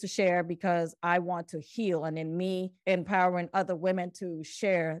chose to share because I want to heal, and in me empowering other women to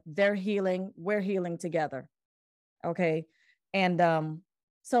share their healing, we're healing together. Okay. And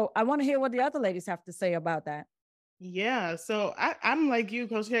so I want to hear what the other ladies have to say about that. Yeah, so I'm like you,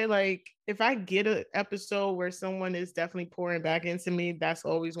 Coach K. Like, if I get an episode where someone is definitely pouring back into me, that's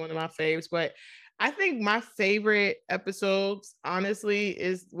always one of my faves. But I think my favorite episodes, honestly,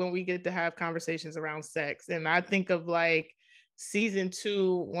 is when we get to have conversations around sex. And I think of like season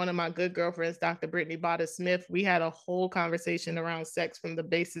 2, one of my good girlfriends, Dr. Brittany Bada Smith, we had a whole conversation around sex from the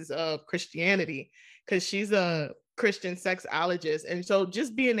basis of Christianity, because she's a Christian sexologist. And so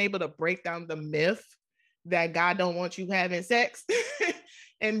just being able to break down the myth that God don't want you having sex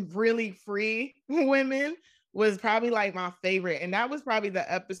and really free women was probably like my favorite. And that was probably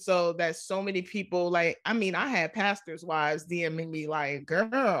the episode that so many people like, I mean, I had pastors' wives DMing me like,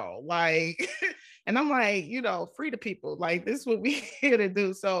 girl, like, and I'm like, free the people, like, this is what we here to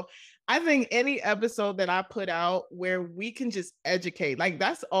do. So I think any episode that I put out where we can just educate, like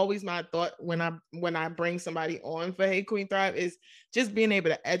that's always my thought when I bring somebody on for Hey Queen Thrive, is just being able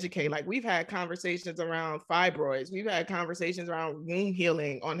to educate. Like we've had conversations around fibroids, we've had conversations around wound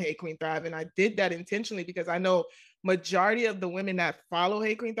healing on Hey Queen Thrive, and I did that intentionally because I know majority of the women that follow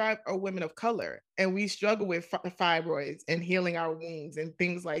Hey Queen Thrive are women of color, and we struggle with fibroids and healing our wounds and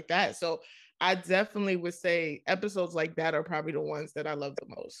things like that. So I definitely would say episodes like that are probably the ones that I love the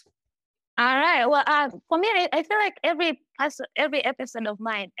most. All right. Well, for me, I feel like every episode of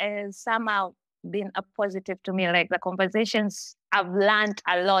mine has somehow been a positive to me. Like the conversations, I've learned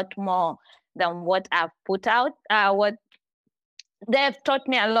a lot more than what I've put out. What they've taught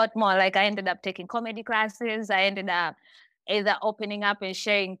me a lot more. Like I ended up taking comedy classes. I ended up either opening up and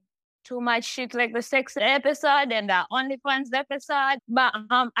sharing too much shit like the sex episode and the OnlyFans episode. But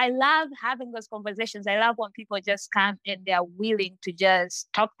I love having those conversations. I love when people just come and they're willing to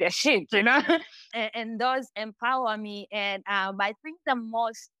just talk their shit, you know? and those empower me. And I think the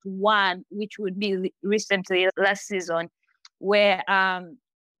most one, which would be recently last season, where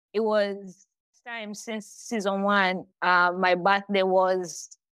it was time since season 1, my birthday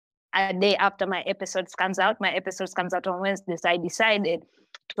was a day after my episodes comes out. My episodes comes out on Wednesday, so I decided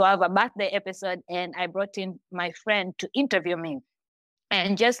to have a birthday episode, and I brought in my friend to interview me.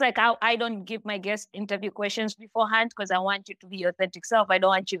 And just like how I don't give my guests interview questions beforehand because I want you to be your authentic self, I don't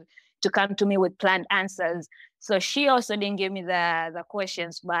want you to come to me with planned answers. So she also didn't give me the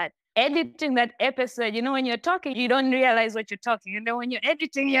questions, but editing that episode, you know, when you're talking, you don't realize what you're talking. You know, when you're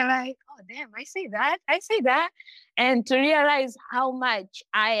editing, you're like, oh, damn, I say that. And to realize how much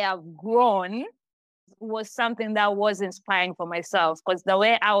I have grown was something that was inspiring for myself, because the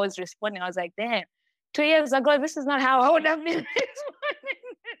way I was responding, I was like, damn, 2 years ago, this is not how I would have been responding.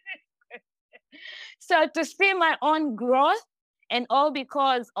 So to see my own growth, and all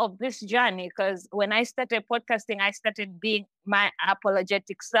because of this journey, because when I started podcasting, I started being my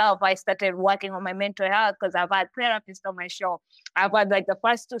apologetic self. I started working on my mental health because I've had therapists on my show. I've had like the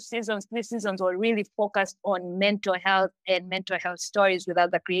first 3 seasons were really focused on mental health and mental health stories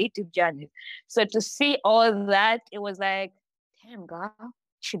without the creative journey. So to see all that, it was like, damn, girl, you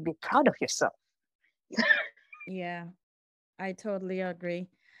should be proud of yourself. Yeah, I totally agree.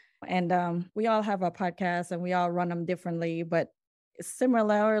 And we all have our podcasts and we all run them differently, but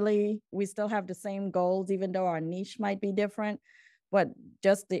similarly, we still have the same goals, even though our niche might be different. But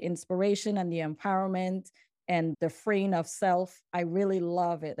just the inspiration and the empowerment and the freeing of self, I really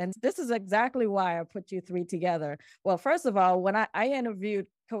love it. And this is exactly why I put you 3 together. Well, first of all, when I interviewed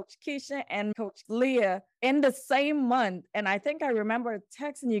Coach Keisha and Coach Leah in the same month, and I think I remember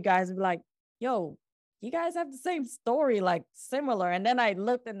texting you guys and be like, yo, you guys have the same story, like similar. And then I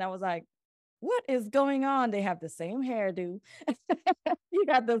looked and I was like, what is going on? They have the same hairdo. You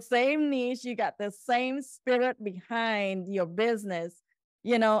got the same niche. You got the same spirit behind your business,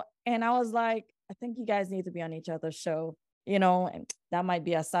 you know? And I was like, I think you guys need to be on each other's show, you know, and that might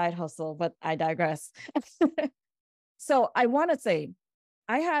be a side hustle, but I digress. So I want to say,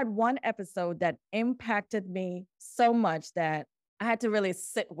 I had one episode that impacted me so much that I had to really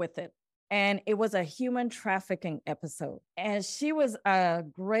sit with it. And it was a human trafficking episode. And she was a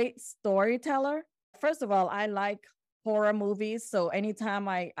great storyteller. First of all, I like horror movies. So anytime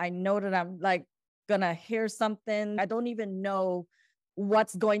I know that I'm like gonna hear something, I don't even know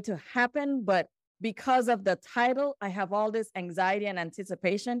what's going to happen. But because of the title, I have all this anxiety and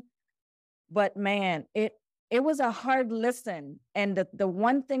anticipation. But man, it was a hard listen. And the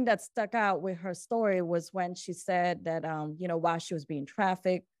one thing that stuck out with her story was when she said that, you know, while she was being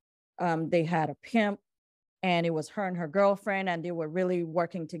trafficked, they had a pimp, and it was her and her girlfriend, and they were really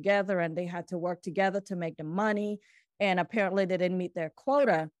working together, and they had to work together to make the money. And apparently they didn't meet their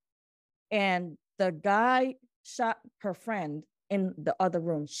quota. And the guy shot her friend in the other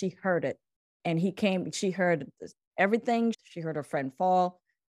room. She heard it. And he came, she heard everything. She heard her friend fall.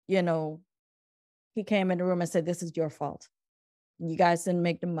 You know, he came in the room and said, this is your fault. You guys didn't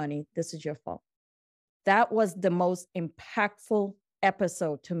make the money. This is your fault. That was the most impactful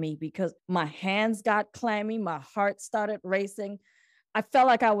episode to me because my hands got clammy. My heart started racing. I felt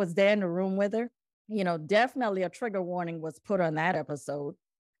like I was there in the room with her. You know, definitely a trigger warning was put on that episode,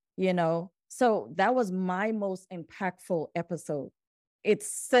 you know. So that was my most impactful episode. It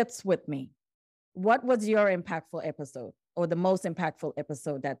sits with me. What was your impactful episode, or the most impactful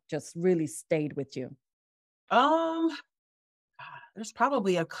episode that just really stayed with you? There's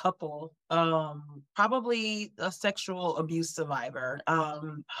probably a couple. Probably a sexual abuse survivor.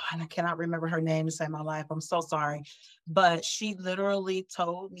 And I cannot remember her name to save my life. I'm so sorry. But she literally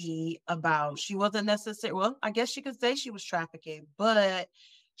told me about, she wasn't necessarily, well, I guess you could say she was trafficking, but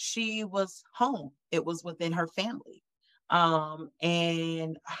she was home. It was within her family.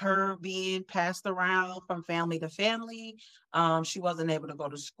 And her being passed around from family to family. She wasn't able to go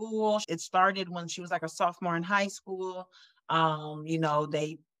to school. It started when she was like a sophomore in high school.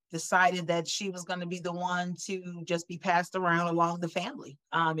 They decided that she was going to be the one to just be passed around along the family.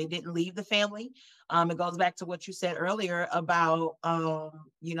 It didn't leave the family. It goes back to what you said earlier about,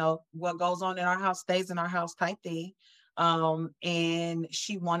 what goes on in our house stays in our house type thing. And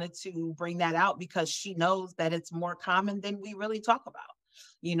she wanted to bring that out because she knows that it's more common than we really talk about.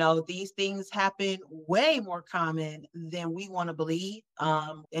 These things happen way more common than we want to believe.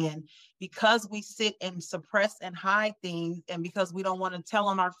 And because we sit and suppress and hide things, and because we don't want to tell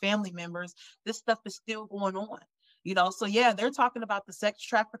on our family members, this stuff is still going on. So yeah, they're talking about the sex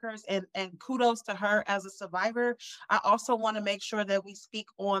traffickers, and kudos to her as a survivor. I also want to make sure that we speak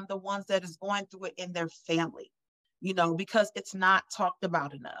on the ones that is going through it in their family. Because it's not talked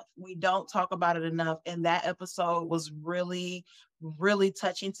about enough. We don't talk about it enough. And that episode was really, really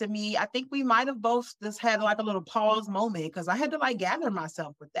touching to me. I think we might have both just had like a little pause moment, because I had to like gather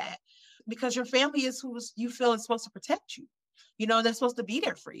myself with that, because your family is who you feel is supposed to protect you. They're supposed to be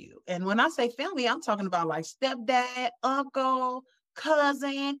there for you. And when I say family, I'm talking about like stepdad, uncle,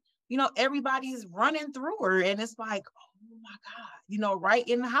 cousin, everybody's running through her. And it's like, oh my God, right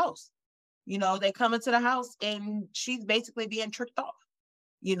in the house. They come into the house and she's basically being tricked off,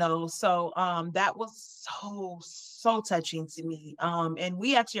 so that was so touching to me. And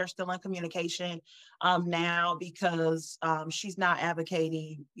we actually are still in communication now, because she's not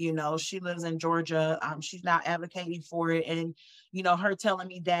advocating, she lives in Georgia. She's not advocating for it. And, her telling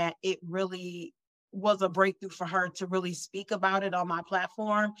me that it really was a breakthrough for her to really speak about it on my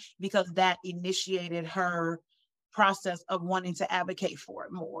platform, because that initiated her process of wanting to advocate for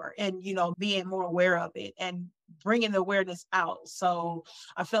it more, and being more aware of it and bringing the awareness out. So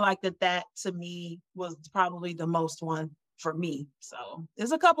I feel like that to me was probably the most one for me. So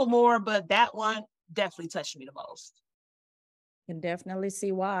there's a couple more, but that one definitely touched me the most. Can definitely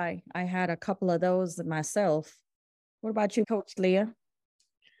see why. I had a couple of those myself. What about you, Coach Leah?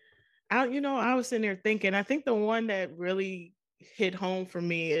 I was sitting there thinking, I think the one that really hit home for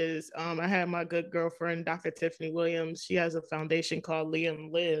me is I had my good girlfriend, Dr. Tiffany Williams. She has a foundation called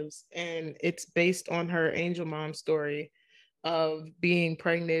Liam Lives, and it's based on her angel mom story of being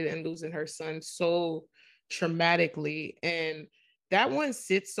pregnant and losing her son so traumatically. And that one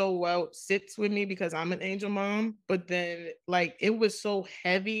sits with me because I'm an angel mom, but then like it was so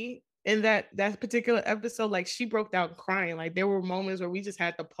heavy in that particular episode. Like she broke down crying. Like there were moments where we just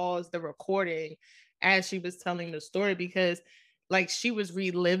had to pause the recording as she was telling the story, because like she was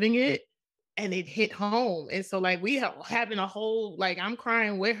reliving it and it hit home. And so like we having a whole, like I'm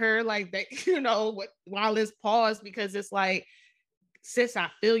crying with her, like that, while it's paused, because it's like, sis,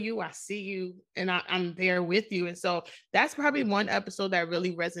 I feel you, I see you, and I'm there with you. And so that's probably one episode that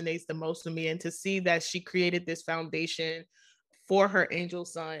really resonates the most with me. And to see that she created this foundation for her angel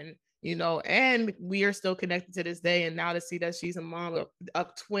son, and we are still connected to this day. And now to see that she's a mom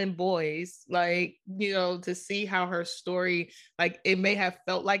of twin boys, like, to see how her story, like it may have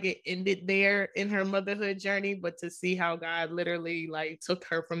felt like it ended there in her motherhood journey, but to see how God literally like took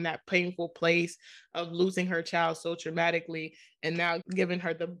her from that painful place of losing her child so traumatically, and now giving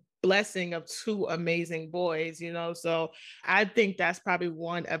her the blessing of two amazing boys, so I think that's probably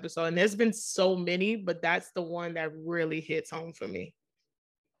one episode, and there's been so many, but that's the one that really hits home for me.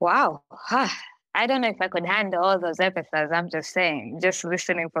 Wow. I don't know if I could handle all those episodes. I'm just saying, just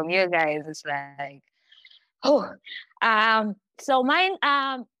listening from you guys, it's like, oh. So mine,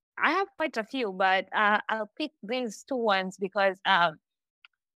 I have quite a few, but I'll pick these two ones because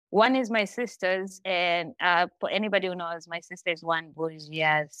one is my sister's, and for anybody who knows, my sister is one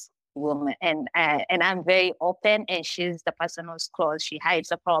bourgeois woman, and I'm very open, and she's the person who's close. She hides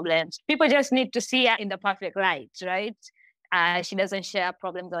the problems. People just need to see her in the perfect light, right? She doesn't share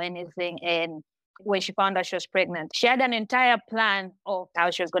problems or anything. And when she found out she was pregnant, she had an entire plan of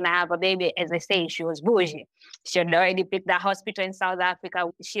how she was going to have a baby. As I say, she was bougie. She had already picked a hospital in South Africa.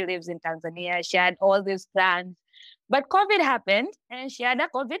 She lives in Tanzania. She had all these plans. But COVID happened, and she had a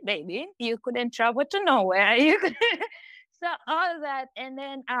COVID baby. You couldn't travel to nowhere. So all that. And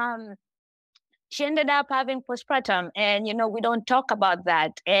then she ended up having postpartum. And, we don't talk about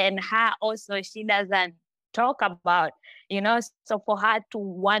that. And her also, she doesn't talk about, so for her to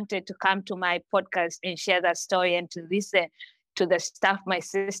wanted to come to my podcast and share that story and to listen, to the stuff my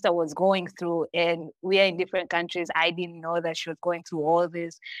sister was going through. And we are in different countries. I didn't know that she was going through all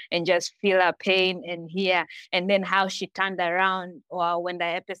this, and just feel her pain and hear. And then how she turned around, or when the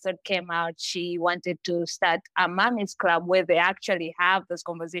episode came out, she wanted to start a mommy's club where they actually have those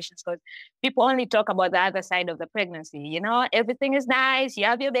conversations, because people only talk about the other side of the pregnancy. You know, everything is nice, you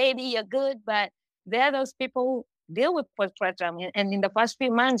have your baby, you're good, but there are those people who deal with postpartum, and in the first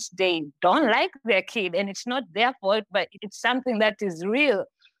few months they don't like their kid, and it's not their fault, but it's something that is real.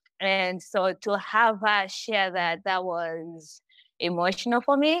 And so to have her share that was emotional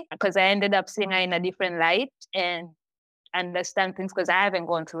for me, because I ended up seeing her in a different light and understand things, because I haven't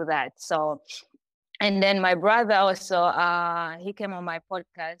gone through that. So, and then my brother also, he came on my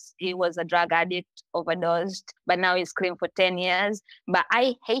podcast. He was a drug addict, overdosed, but now he's clean for 10 years. But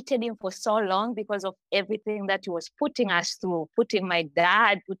I hated him for so long because of everything that he was putting us through, putting my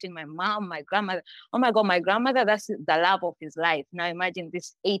dad, putting my mom, my grandmother. Oh my God, my grandmother, that's the love of his life. Now imagine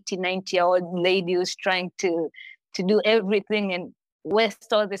this 80, 90-year-old lady who's trying to do everything and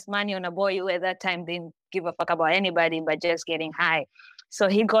waste all this money on a boy who at that time didn't give a fuck about anybody but just getting high. So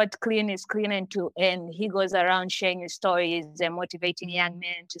he got clean, is clean, and he goes around sharing his stories and motivating young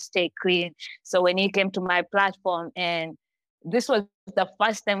men to stay clean. So when he came to my platform, and this was the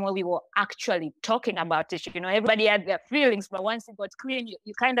first time where we were actually talking about it, you know, everybody had their feelings, but once he got clean,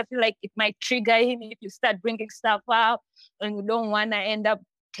 you kind of feel like it might trigger him if you start bringing stuff up, and you don't want to end up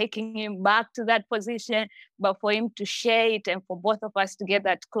taking him back to that position. But for him to share it, and for both of us to get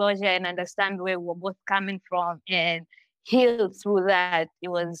that closure and understand where we're both coming from and heal through that, it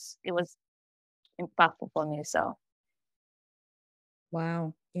was impactful for me. So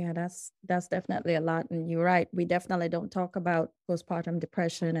Wow. Yeah, that's definitely a lot. And you're right. We definitely don't talk about postpartum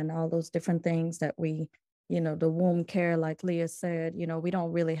depression and all those different things that we, you know, the womb care, like Leah said, you know, we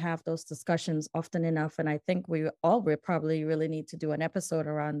don't really have those discussions often enough. And I think we probably really need to do an episode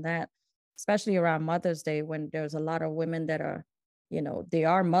around that, especially around Mother's Day, when there's a lot of women that are, you know, they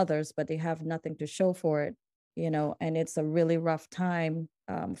are mothers, but they have nothing to show for it, you know, and it's a really rough time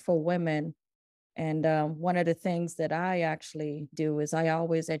for women. And one of the things that I actually do is I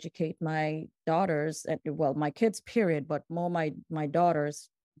always educate my daughters, well, my kids, period, but more my daughters,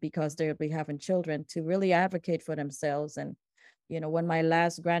 because they'll be having children, to really advocate for themselves. And, you know, when my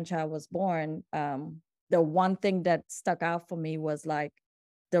last grandchild was born, the one thing that stuck out for me was like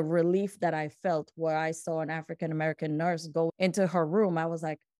the relief that I felt where I saw an African-American nurse go into her room. I was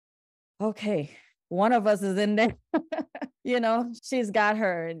like, okay, one of us is in there. You know, she's got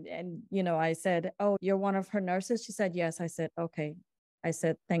her. And, you know, I said, oh, you're one of her nurses? She said, yes. I said, okay. I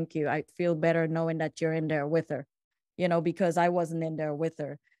said, thank you. I feel better knowing that you're in there with her, you know, because I wasn't in there with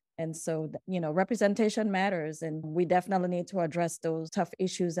her. And so, you know, representation matters. And we definitely need to address those tough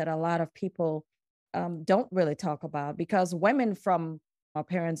issues that a lot of people don't really talk about, because women from our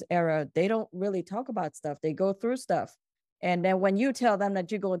parents' era, they don't really talk about stuff. They go through stuff. And then when you tell them that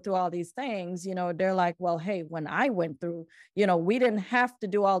you're going through all these things, you know, they're like, well, hey, when I went through, you know, we didn't have to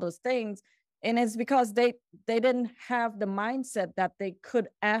do all those things. And it's because they didn't have the mindset that they could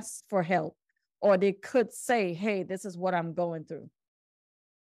ask for help, or they could say, hey, this is what I'm going through.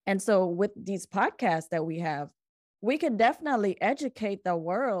 And so with these podcasts that we have, we can definitely educate the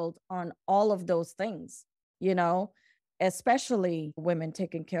world on all of those things, you know, especially women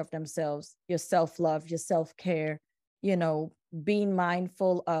taking care of themselves, your self-love, your self-care, you know, being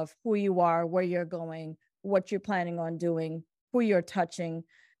mindful of who you are, where you're going, what you're planning on doing, who you're touching,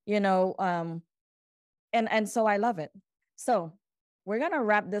 you know, and so I love it. So we're going to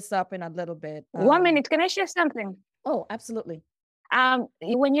wrap this up in a little bit. 1 minute, can I share something? Oh, absolutely.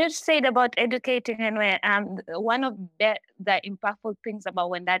 When you said about educating, and one of the impactful things about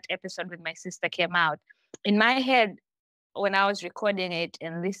when that episode with my sister came out, in my head, when I was recording it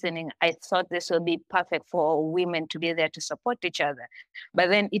and listening, I thought this would be perfect for women to be there to support each other. But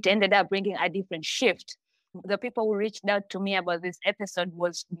then it ended up bringing a different shift. The people who reached out to me about this episode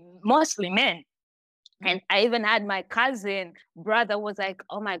was mostly men. And I even had my cousin brother was like,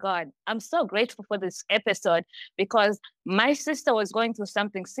 oh my God, I'm so grateful for this episode, because my sister was going through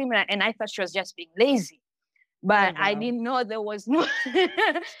something similar and I thought she was just being lazy. But I didn't know there was more.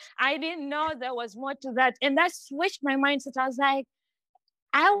 I didn't know there was more to that. And that switched my mindset. I was like,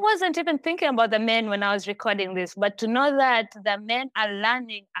 I wasn't even thinking about the men when I was recording this, but to know that the men are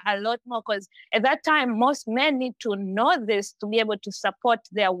learning a lot more, because at that time, most men need to know this to be able to support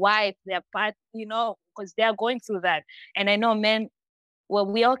their wife, their partner, you know, because they are going through that. And I know men, well,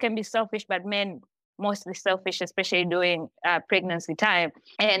 we all can be selfish, but men mostly selfish, especially during pregnancy time.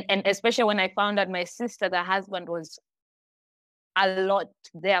 And especially when I found out my sister, the husband was a lot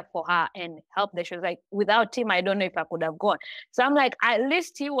there for her and helped her. She was like, without him, I don't know if I could have gone. So I'm like, at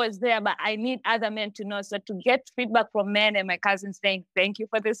least he was there, but I need other men to know. So to get feedback from men and my cousins saying, thank you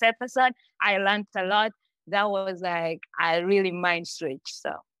for this episode, I learned a lot. That was like a really mind switch.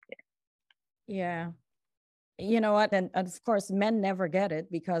 So yeah. You know what? And of course, men never get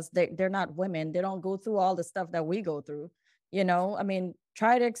it because they're not women. They don't go through all the stuff that we go through. You know, I mean,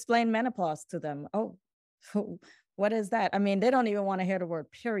 try to explain menopause to them. Oh, what is that? I mean, they don't even want to hear the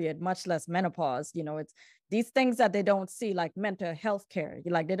word period, much less menopause. You know, it's these things that they don't see, like mental health care.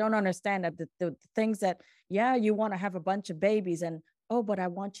 Like they don't understand that the things that, yeah, you want to have a bunch of babies and, oh, but I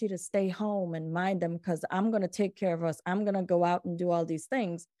want you to stay home and mind them because I'm going to take care of us. I'm going to go out and do all these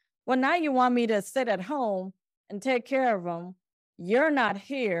things. Well, now you want me to sit at home and take care of them. You're not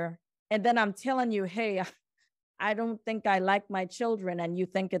here. And then I'm telling you, hey, I don't think I like my children. And you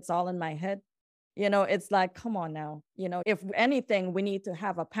think it's all in my head. You know, it's like, come on now. You know, if anything, we need to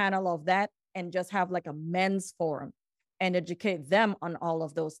have a panel of that and just have like a men's forum and educate them on all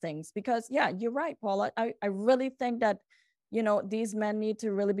of those things. Because yeah, you're right, Paula. I really think that, you know, these men need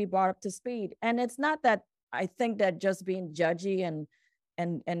to really be brought up to speed. And it's not that I think that just being judgy and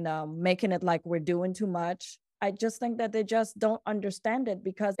making it like we're doing too much. I just think that they just don't understand it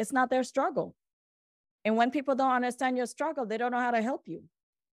because it's not their struggle. And when people don't understand your struggle, they don't know how to help you.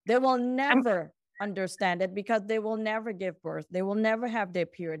 They will never understand it because they will never give birth. They will never have their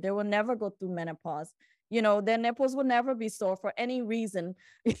period. They will never go through menopause. You know, their nipples will never be sore for any reason.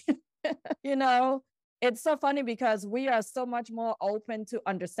 You know, it's so funny because we are so much more open to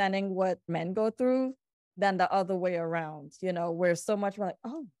understanding what men go through than the other way around. You know, we're so much more like,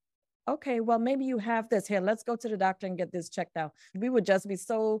 oh, okay, well, maybe you have this here. Let's go to the doctor and get this checked out. We would just be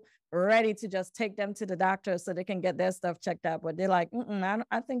so ready to just take them to the doctor so they can get their stuff checked out. But they're like,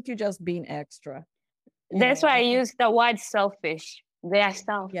 I think you're just being extra. That's why I use the word selfish. They are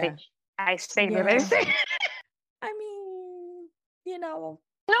selfish. Yeah. I say that. I say. I mean, you know.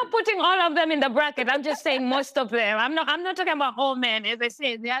 I'm not putting all of them in the bracket. I'm just saying most of them. I'm not talking about all men. As I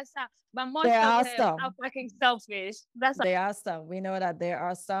say, there are some, but most of them are fucking selfish. There are some. We know that there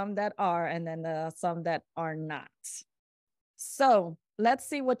are some that are, and then there are some that are not. So let's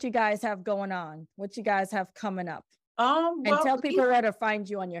see what you guys have going on. What you guys have coming up. And tell people where to find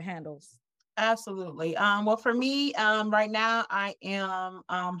you on your handles. Absolutely. Well, for me, right now, I am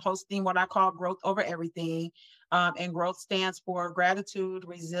hosting what I call Growth Over Everything. And growth stands for gratitude,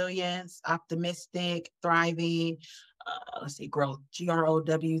 resilience, optimistic, thriving. Let's see, growth, GROWT.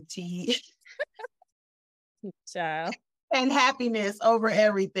 Child. And happiness over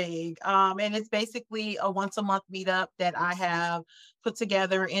everything. And it's basically a once-a-month meetup that I have put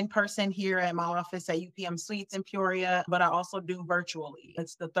together in person here at my office at UPM Suites in Peoria, but I also do virtually.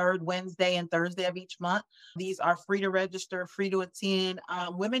 It's the third Wednesday and Thursday of each month. These are free to register, free to attend.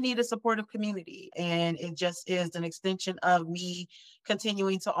 Women need a supportive community, and it just is an extension of me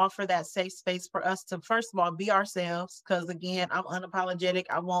continuing to offer that safe space for us to, first of all, be ourselves, because again, I'm unapologetic.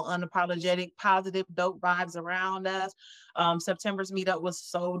 I want unapologetic, positive, dope vibes around us. September's meetup was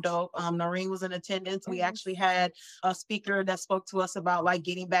so dope. Noreen was in attendance. We actually had a speaker that spoke to us about like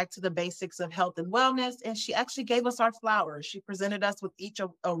getting back to the basics of health and wellness. And she actually gave us our flowers. She presented us with each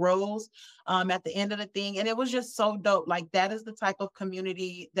of a rose at the end of the thing. And it was just so dope. Like that is the type of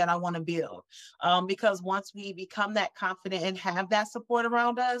community that I want to build. Because once we become that confident and have that support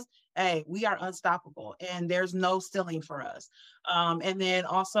around us, hey, we are unstoppable and there's no ceiling for us. And then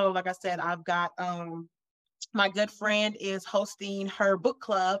also, like I said, I've got my good friend is hosting her book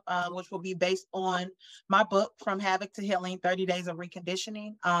club, which will be based on my book, From Havoc to Healing, 30 Days of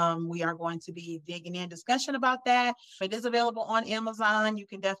Reconditioning. We are going to be digging in discussion about that. It is available on Amazon. You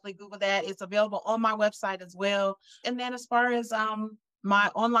can definitely Google that. It's available on my website as well. And then as far as my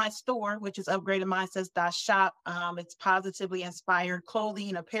online store, which is upgradedmindsets.shop, it's positively inspired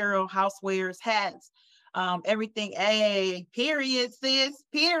clothing, apparel, housewares, hats, everything, period, sis,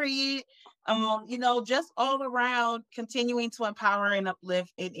 period. You know, just all around continuing to empower and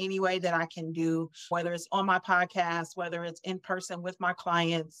uplift in any way that I can do, whether it's on my podcast, whether it's in person with my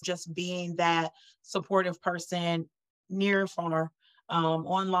clients, just being that supportive person near and far,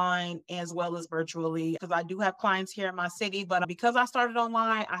 online as well as virtually, because I do have clients here in my city, but because I started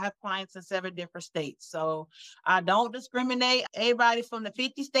online, I have clients in 7 different states. So I don't discriminate. Everybody from the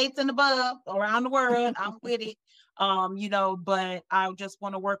 50 states and above around the world, I'm with it. But I just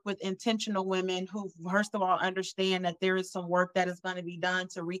want to work with intentional women who, first of all, understand that there is some work that is going to be done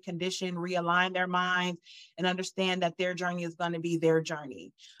to recondition, realign their minds, and understand that their journey is going to be their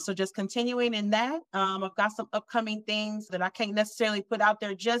journey. So just continuing in that. I've got some upcoming things that I can't necessarily put out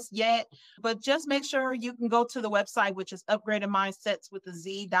there just yet, but just make sure you can go to the website, which is Upgraded Mindsets with the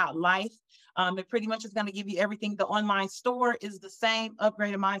Z.life. It pretty much is going to give you everything. The online store is the same,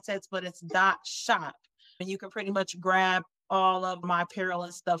 Upgraded Mindsets, but it's .shop. And you can pretty much grab all of my apparel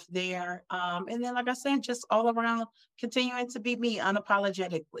and stuff there. And then, like I said, just all around continuing to be me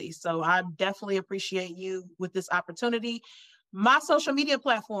unapologetically. So I definitely appreciate you with this opportunity. My social media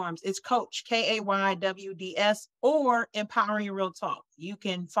platforms is Coach, KAYWDS, or Empowering Real Talk. You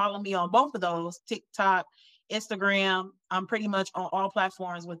can follow me on both of those, TikTok, Instagram. I'm pretty much on all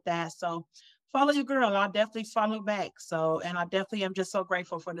platforms with that. So follow your girl. I'll definitely follow back. So, and I definitely am just so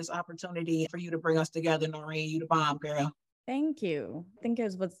grateful for this opportunity for you to bring us together, Noreen. You the bomb, girl. Thank you. I think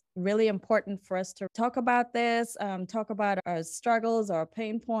it was really important for us to talk about this, talk about our struggles, our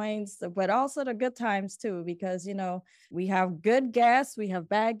pain points, but also the good times too, because, we have good guests, we have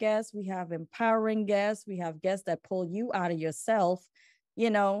bad guests, we have empowering guests, we have guests that pull you out of yourself.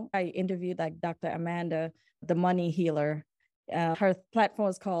 I interviewed like Dr. Amanda, the money healer. Her platform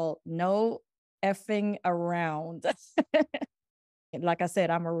is called No Effing Around. Like I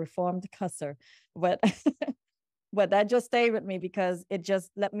said, I'm a reformed cusser, but but that just stayed with me because it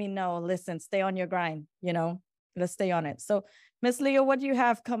just let me know, listen, stay on your grind, let's stay on it. So Miss Leah, what do you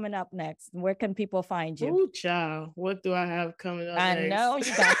have coming up next? Where can people find you? Ooh, child, what do I have coming up I next? know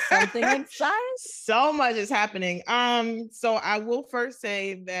you got something exciting. So much is happening. So I will first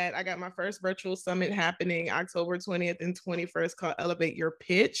say that I got my first virtual summit happening October 20th and 21st called Elevate Your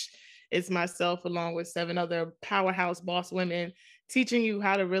Pitch. It's myself along with 7 other powerhouse boss women teaching you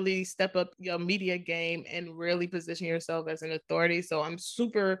how to really step up your media game and really position yourself as an authority. So I'm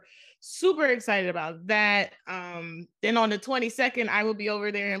super, super excited about that. Then on the 22nd, I will be over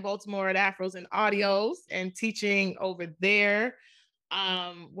there in Baltimore at Afros and Audios and teaching over there.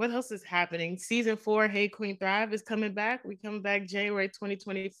 What else is happening? Season 4, Hey Queen Thrive is coming back. We come back January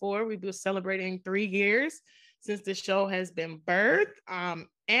 2024. We'll be celebrating 3 years since the show has been birthed.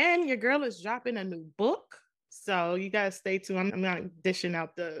 And your girl is dropping a new book. So you gotta stay tuned. I'm not dishing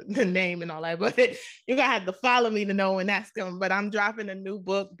out the name and all that, but you gotta have to follow me to know when that's coming. But I'm dropping a new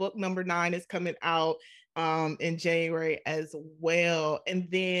book. Book number 9 is coming out in January as well. And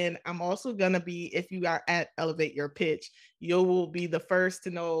then I'm also gonna be, if you are at Elevate Your Pitch, you will be the first to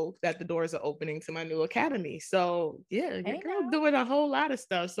know that the doors are opening to my new academy. So yeah, your girl doing a whole lot of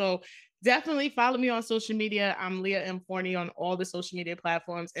stuff. So definitely follow me on social media. I'm Leah M. Forney on all the social media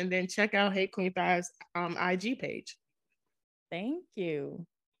platforms. And then check out Hey Queen Thrive's IG page. Thank you.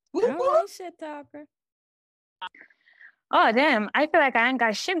 All right, shit talker. Oh, damn. I feel like I ain't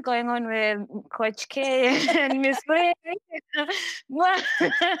got shit going on with Coach K and Miss Lee. Well,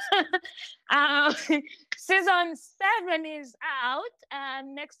 season 7 is out.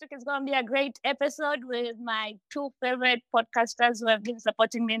 Next week is going to be a great episode with my 2 favorite podcasters who have been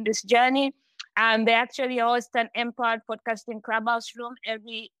supporting me in this journey. They actually host an Empowered Podcasting Clubhouse room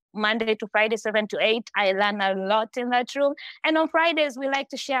every Monday to Friday, 7 to 8. I learn a lot in that room. And on Fridays, we like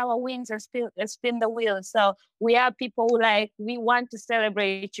to share our wins and spin the wheel. So we are people who we want to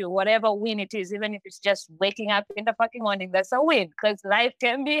celebrate you, whatever win it is, even if it's just waking up in the fucking morning, that's a win because life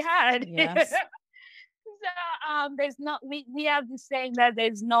can be hard. Yes. So we have the saying that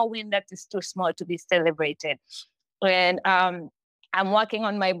there's no win that is too small to be celebrated. And I'm working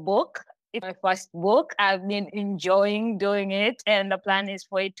on my book. It's my first book. I've been enjoying doing it, and the plan is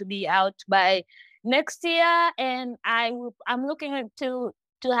for it to be out by next year. And I'm looking to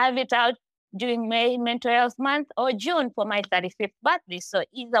have it out during May, Mental Health Month, or June for my 35th birthday. So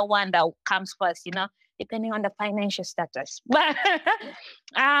either one that comes first, depending on the financial status. But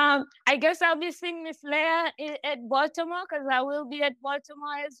I guess I'll be seeing Miss Leah at Baltimore because I will be at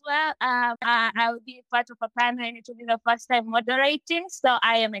Baltimore as well. I will be part of a panel and it will be the first time moderating. So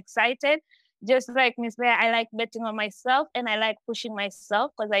I am excited. Just like Miss Leah, I like betting on myself and I like pushing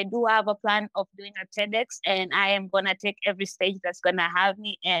myself because I do have a plan of doing a TEDx and I am going to take every stage that's going to have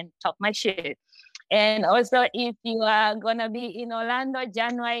me and talk my shit. And also, if you are going to be in Orlando,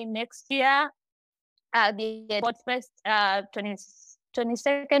 January next year, I'll be at Podfest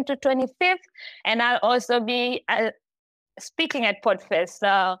 22nd to 25th, and I'll also be speaking at Podfest.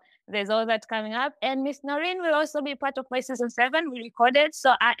 So there's all that coming up. And Miss Noreen will also be part of my season 7. We recorded,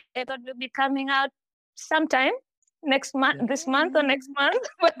 so I thought will be coming out sometime next month, this month or next month.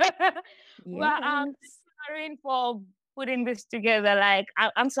 Well, Noreen for putting this together. Like,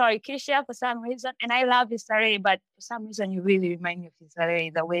 I'm sorry, Keisha, for some reason, and I love Issa, but for some reason, you really remind me of Issa,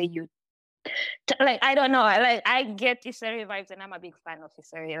 the way you, like, I don't know, like, I get Issa vibes, and I'm a big fan of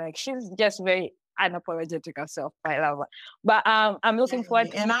Issa. Like, she's just very unapologetic herself. I love her. But I'm looking forward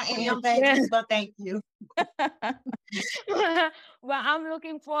to, and I am, thank you, so thank you. but I'm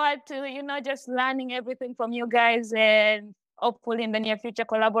looking forward to, just learning everything from you guys, and hopefully in the near future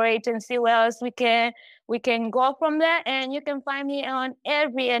collaborate and see where else we can go from there. And you can find me on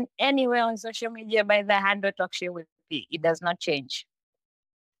every and anywhere on social media by the handle Talkshare with P. It does not change.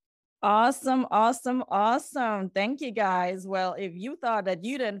 Awesome, awesome, awesome. Thank you guys. Well, if you thought that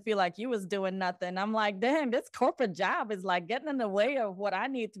you didn't feel like you was doing nothing, I'm like, damn, this corporate job is like getting in the way of what I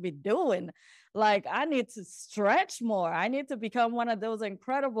need to be doing. Like, I need to stretch more. I need to become one of those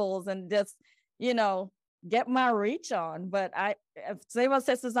Incredibles and just, get my reach on. But Save Our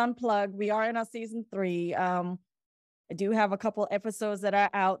Sisters Unplugged, we are in our season 3. I do have a couple episodes that are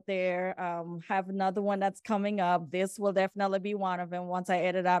out there. Have another one that's coming up. This will definitely be one of them once I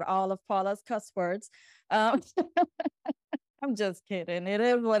edit out all of Paula's cuss words. I'm just kidding. It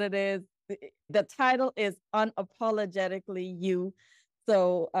is what it is. The title is Unapologetically You.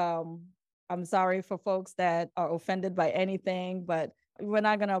 So I'm sorry for folks that are offended by anything, but we're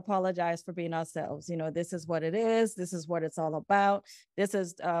not going to apologize for being ourselves. This is what it is. This is what it's all about. This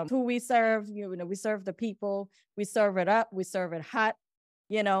is who we serve. We serve the people. We serve it up. We serve it hot,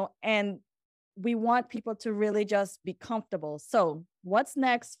 and we want people to really just be comfortable. So what's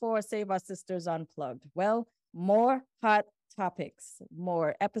next for Save Our Sisters Unplugged? Well, more hot topics,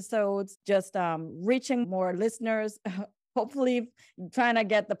 more episodes, just reaching more listeners. Hopefully trying to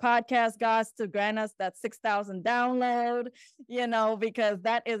get the podcast guys to grant us that 6,000 download, because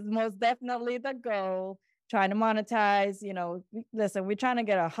that is most definitely the goal. Trying to monetize, listen, we're trying to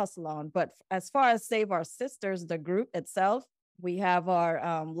get a hustle on. But as far as Save Our Sisters, the group itself, we have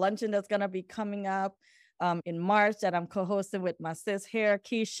our luncheon that's going to be coming up in March that I'm co-hosting with my sis here,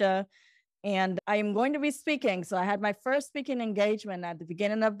 Keisha. And I'm going to be speaking. So I had my first speaking engagement at the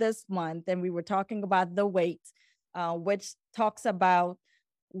beginning of this month, and we were talking about the wait. Which talks about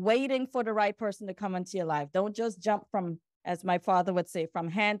waiting for the right person to come into your life. Don't just jump from, as my father would say, from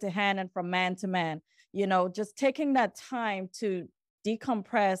hand to hand and from man to man. Just taking that time to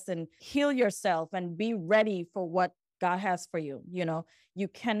decompress and heal yourself and be ready for what God has for you. You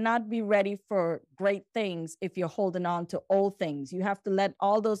cannot be ready for great things if you're holding on to old things. You have to let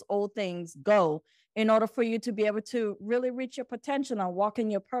all those old things go in order for you to be able to really reach your potential and walk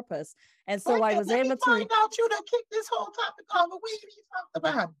in your purpose. And so I was able to find out you done kick this whole topic off. What you talked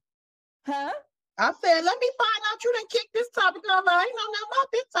about? Huh? I said, let me find out you done kick this topic off. I ain't know nothing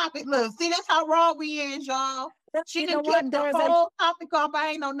about this topic. Look, see, that's how wrong we is, y'all. She done kicked the whole topic off.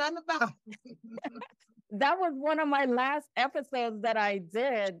 I ain't know nothing about it. That was one of my last episodes that I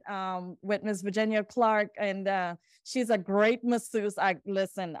did with Miss Virginia Clark, and she's a great masseuse. I'm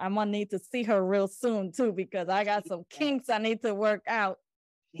gonna need to see her real soon too, because I got some kinks I need to work out.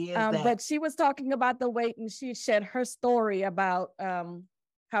 But she was talking about the wait, and she shared her story about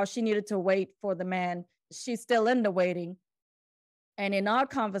how she needed to wait for the man. She's still in the waiting. And in our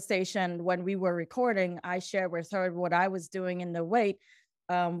conversation, when we were recording, I shared with her what I was doing in the wait.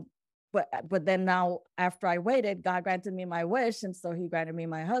 But then now, after I waited, God granted me my wish. And so he granted me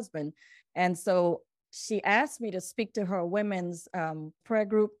my husband. And so she asked me to speak to her women's prayer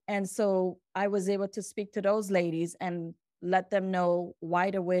group. And so I was able to speak to those ladies and let them know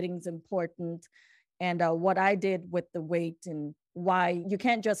why the waiting is important, and what I did with the wait, and why you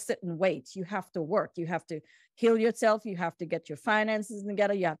can't just sit and wait. You have to work. You have to heal yourself. You have to get your finances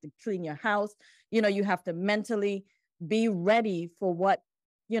together. You have to clean your house. You have to mentally be ready for what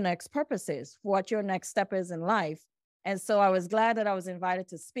your next purpose is, what your next step is in life. And so I was glad that I was invited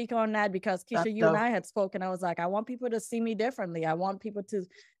to speak on that, because Keisha, you and I had spoken. I was like, I want people to see me differently. I want people to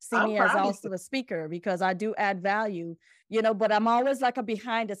see me as also a speaker, because I do add value, but I'm always like a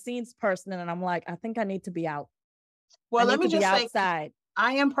behind the scenes person. And I'm like, I think I need to be out. Well, let me just say, outside.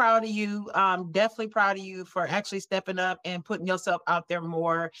 I am proud of you. Definitely proud of you for actually stepping up and putting yourself out there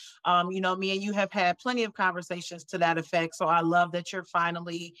more. Me and you have had plenty of conversations to that effect. So I love that you're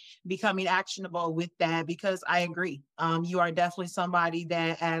finally becoming actionable with that, because I agree. You are definitely somebody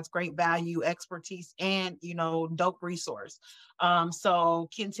that adds great value, expertise, and, dope resource. So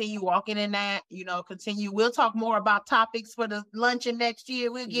continue walking in that, continue. We'll talk more about topics for the luncheon next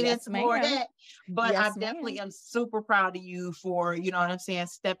year. We'll get into more of that. But I definitely am super proud of you for, what I'm saying,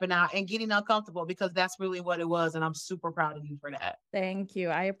 stepping out and getting uncomfortable, because that's really what it was. And I'm super proud of you for that. Thank you.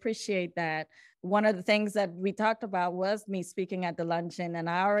 I appreciate that. one of the things that we talked about was me speaking at the luncheon, and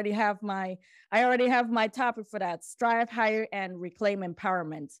I already have my topic for that: strive higher and reclaim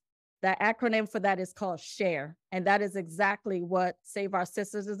empowerment. The acronym for that is called SHARE, and that is exactly what Save Our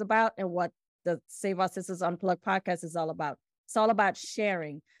Sisters is about, and what the Save Our Sisters Unplugged podcast is all about. It's all about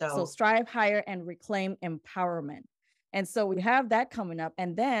sharing. So strive higher and reclaim empowerment. And so we have that coming up,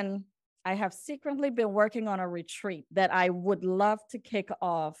 and then I have secretly been working on a retreat that I would love to kick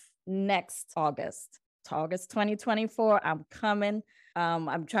off next August. It's August 2024. I'm coming.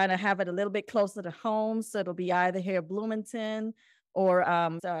 I'm trying to have it a little bit closer to home. So it'll be either here in Bloomington or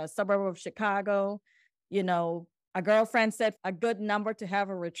a suburb of Chicago. You know, a girlfriend said a good number to have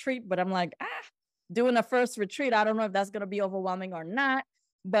a retreat, but I'm like, doing a first retreat, I don't know if that's going to be overwhelming or not.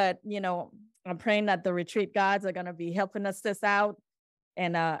 But, you know, I'm praying that the retreat gods are going to be helping us this out.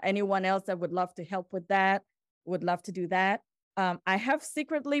 And anyone else that would love to help with that, would love to do that. I have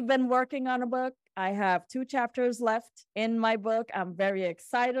secretly been working on a book. I have 2 chapters left in my book. I'm very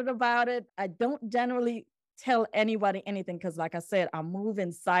excited about it. I don't generally tell anybody anything because, like I said, I move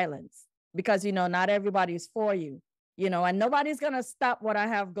in silence because, you know, not everybody's for you, you know, and nobody's going to stop what I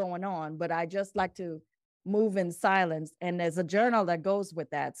have going on, but I just like to move in silence. And there's a journal that goes with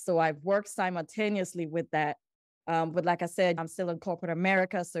that. So I've worked simultaneously with that. But like I said, I'm still in corporate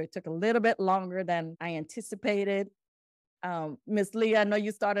America, so it took a little bit longer than I anticipated. Miss Leah, I know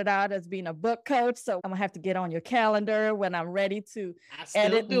you started out as being a book coach, so I'm gonna have to get on your calendar when I'm ready to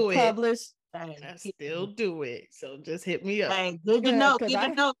edit and publish. I still do it, so just hit me up. Hey, good to know,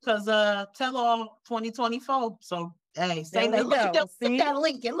 because tell all 2024. So hey, say that. Look at that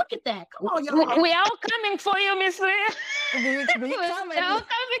link and look at that. Come on, y'all. We all coming for you, Miss Leah. We coming. All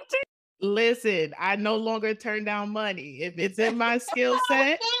coming to Listen, I no longer turn down money. If it's in my skill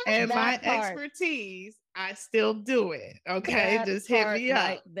set and my expertise, I still do it. Okay, just hit me up.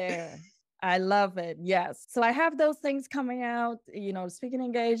 Right there. I love it. Yes. So I have those things coming out, you know, speaking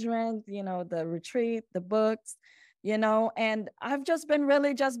engagement, you know, the retreat, the books, you know, and I've just been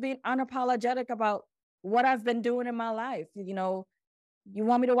really just being unapologetic about what I've been doing in my life. You know, you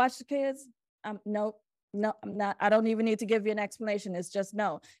want me to watch the kids? Nope. No, I'm not. I don't even need to give you an explanation. It's just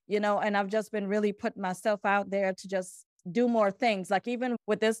no, you know, and I've just been really putting myself out there to just do more things, like even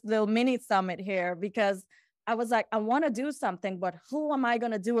with this little mini summit here, because I was like, I want to do something, but who am I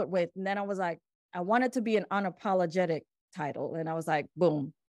going to do it with? And then I was like, I want it to be an unapologetic title. And I was like,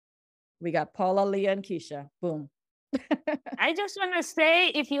 boom, we got Paula, Leah, and Keisha. Boom. I just want to say,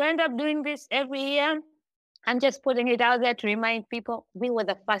 if you end up doing this every year, I'm just putting it out there to remind people we were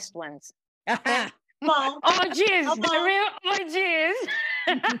the first ones. OGs, the real OGs.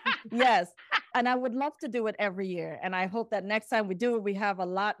 Yes. And I would love to do it every year. And I hope that next time we do it, we have a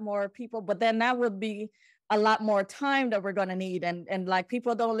lot more people, but then that would be a lot more time that we're going to need. And like,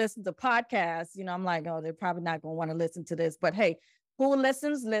 people don't listen to podcasts, you know, I'm like, oh, they're probably not going to want to listen to this, but hey, who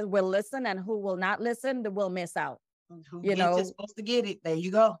listens will listen, and who will not listen, they will miss out. You know, is supposed to get it. There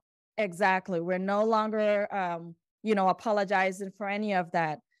you go. Exactly. We're no longer, you know, apologizing for any of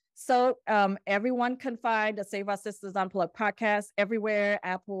that. So everyone can find the Save Our Sisters Unplugged podcast everywhere: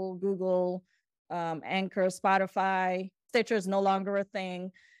 Apple, Google, Anchor, Spotify. Stitcher is no longer a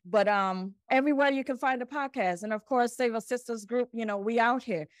thing, but everywhere you can find a podcast. And of course, Save Our Sisters group, you know, we out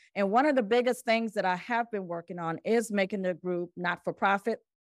here. And one of the biggest things that I have been working on is making the group not for profit,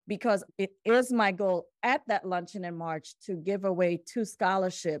 because it is my goal at that luncheon in March to give away 2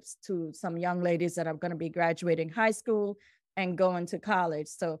 scholarships to some young ladies that are going to be graduating high school and going to college.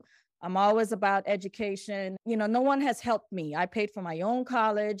 So I'm always about education. You know, no one has helped me. I paid for my own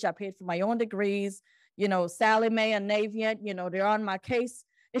college. I paid for my own degrees. You know, Sally Mae and Navient, you know, they're on my case.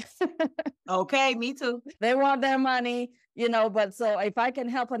 Okay, me too. They want their money, you know, but so if I can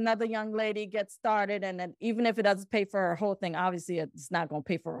help another young lady get started, and then even if it doesn't pay for her whole thing, obviously it's not going to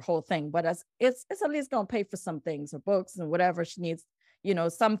pay for her whole thing, but it's at least going to pay for some things, her books and whatever she needs. You know,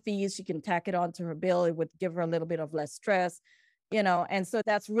 some fees, she can tack it onto her bill. It would give her a little bit of less stress, you know, and so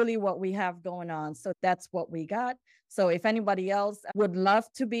that's really what we have going on. So that's what we got. So if anybody else would love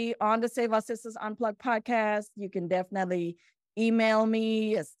to be on the Save Our Sisters Unplugged podcast, you can definitely email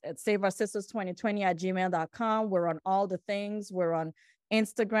me at saveoursisters2020@gmail.com. We're on all the things. We're on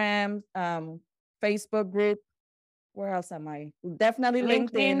Instagram, Facebook group. Where else am I? Definitely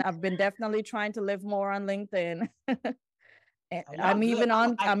LinkedIn. I've been definitely trying to live more on LinkedIn. I'm even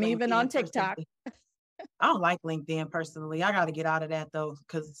on TikTok. I don't like LinkedIn personally. I got to get out of that though,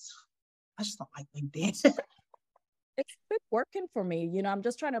 because I just don't like LinkedIn. it's been working for me. You know, I'm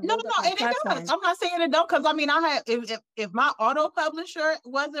just trying to No, build up no, my and it platform. does. I'm not saying it don't, because I mean, I have if my auto publisher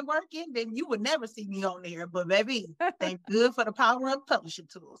wasn't working, then you would never see me on there. But baby, thank good for the power of publishing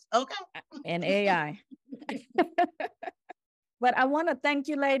tools. Okay. And AI. But I want to thank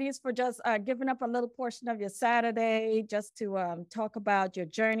you, ladies, for just giving up a little portion of your Saturday just to talk about your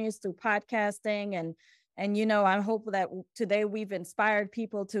journeys through podcasting. And you know, I hope that today we've inspired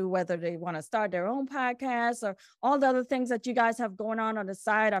people to, whether they want to start their own podcast or all the other things that you guys have going on the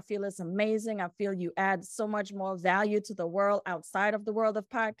side. I feel it's amazing. I feel you add so much more value to the world outside of the world of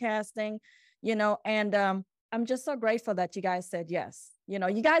podcasting, you know, and I'm just so grateful that you guys said yes. You know,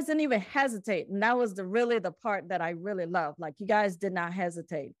 you guys didn't even hesitate. And that was really the part that I really love. Like, you guys did not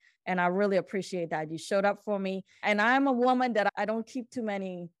hesitate. And I really appreciate that. You showed up for me. And I'm a woman that I don't keep too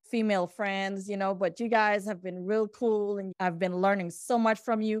many female friends, you know, but you guys have been real cool. And I've been learning so much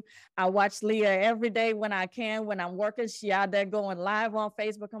from you. I watch Leah every day when I can. When I'm working, she out there going live on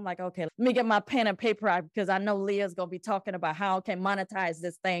Facebook. I'm like, okay, let me get my pen and paper out, because I know Leah's going to be talking about how I can monetize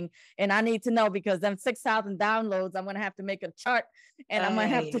this thing. And I need to know, because them 6,000 downloads, I'm going to have to make a chart, and I'm going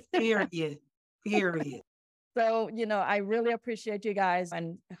to have to. Period. So, you know, I really appreciate you guys.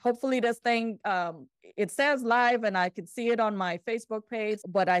 And hopefully this thing, it says live and I can see it on my Facebook page,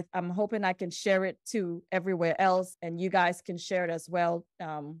 but I'm hoping I can share it to everywhere else, and you guys can share it as well,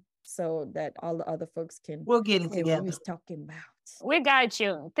 so that all the other folks can. We'll get it together. What we're talking about. We got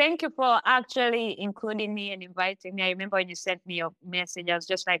you. Thank you for actually including me and inviting me. I remember when you sent me your message, I was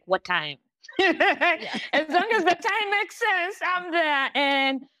just like, what time? As long as the time makes sense, I'm there.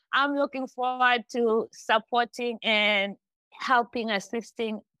 And I'm looking forward to supporting and helping,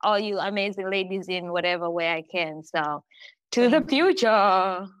 assisting all you amazing ladies in whatever way I can. So, to the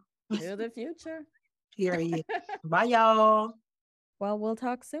future. To the future. Period. Bye, y'all. Well, we'll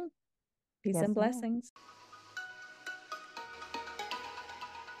talk soon. Peace and blessings.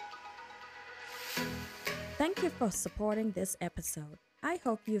 Thank you for supporting this episode. I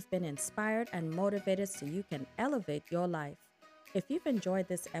hope you've been inspired and motivated so you can elevate your life. If you've enjoyed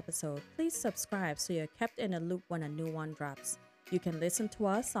this episode, please subscribe so you're kept in a loop when a new one drops. You can listen to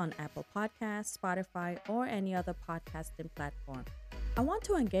us on Apple Podcasts, Spotify, or any other podcasting platform. I want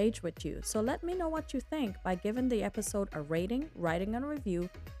to engage with you, so let me know what you think by giving the episode a rating, writing a review,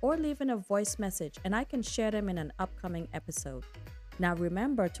 or leaving a voice message, and I can share them in an upcoming episode. Now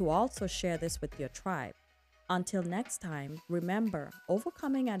remember to also share this with your tribe. Until next time, remember,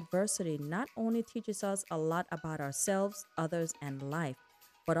 overcoming adversity not only teaches us a lot about ourselves, others, and life,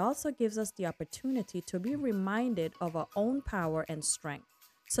 but also gives us the opportunity to be reminded of our own power and strength.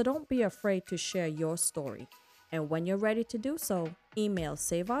 So don't be afraid to share your story. And when you're ready to do so, email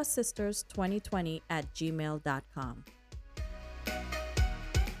saveoursisters2020@gmail.com.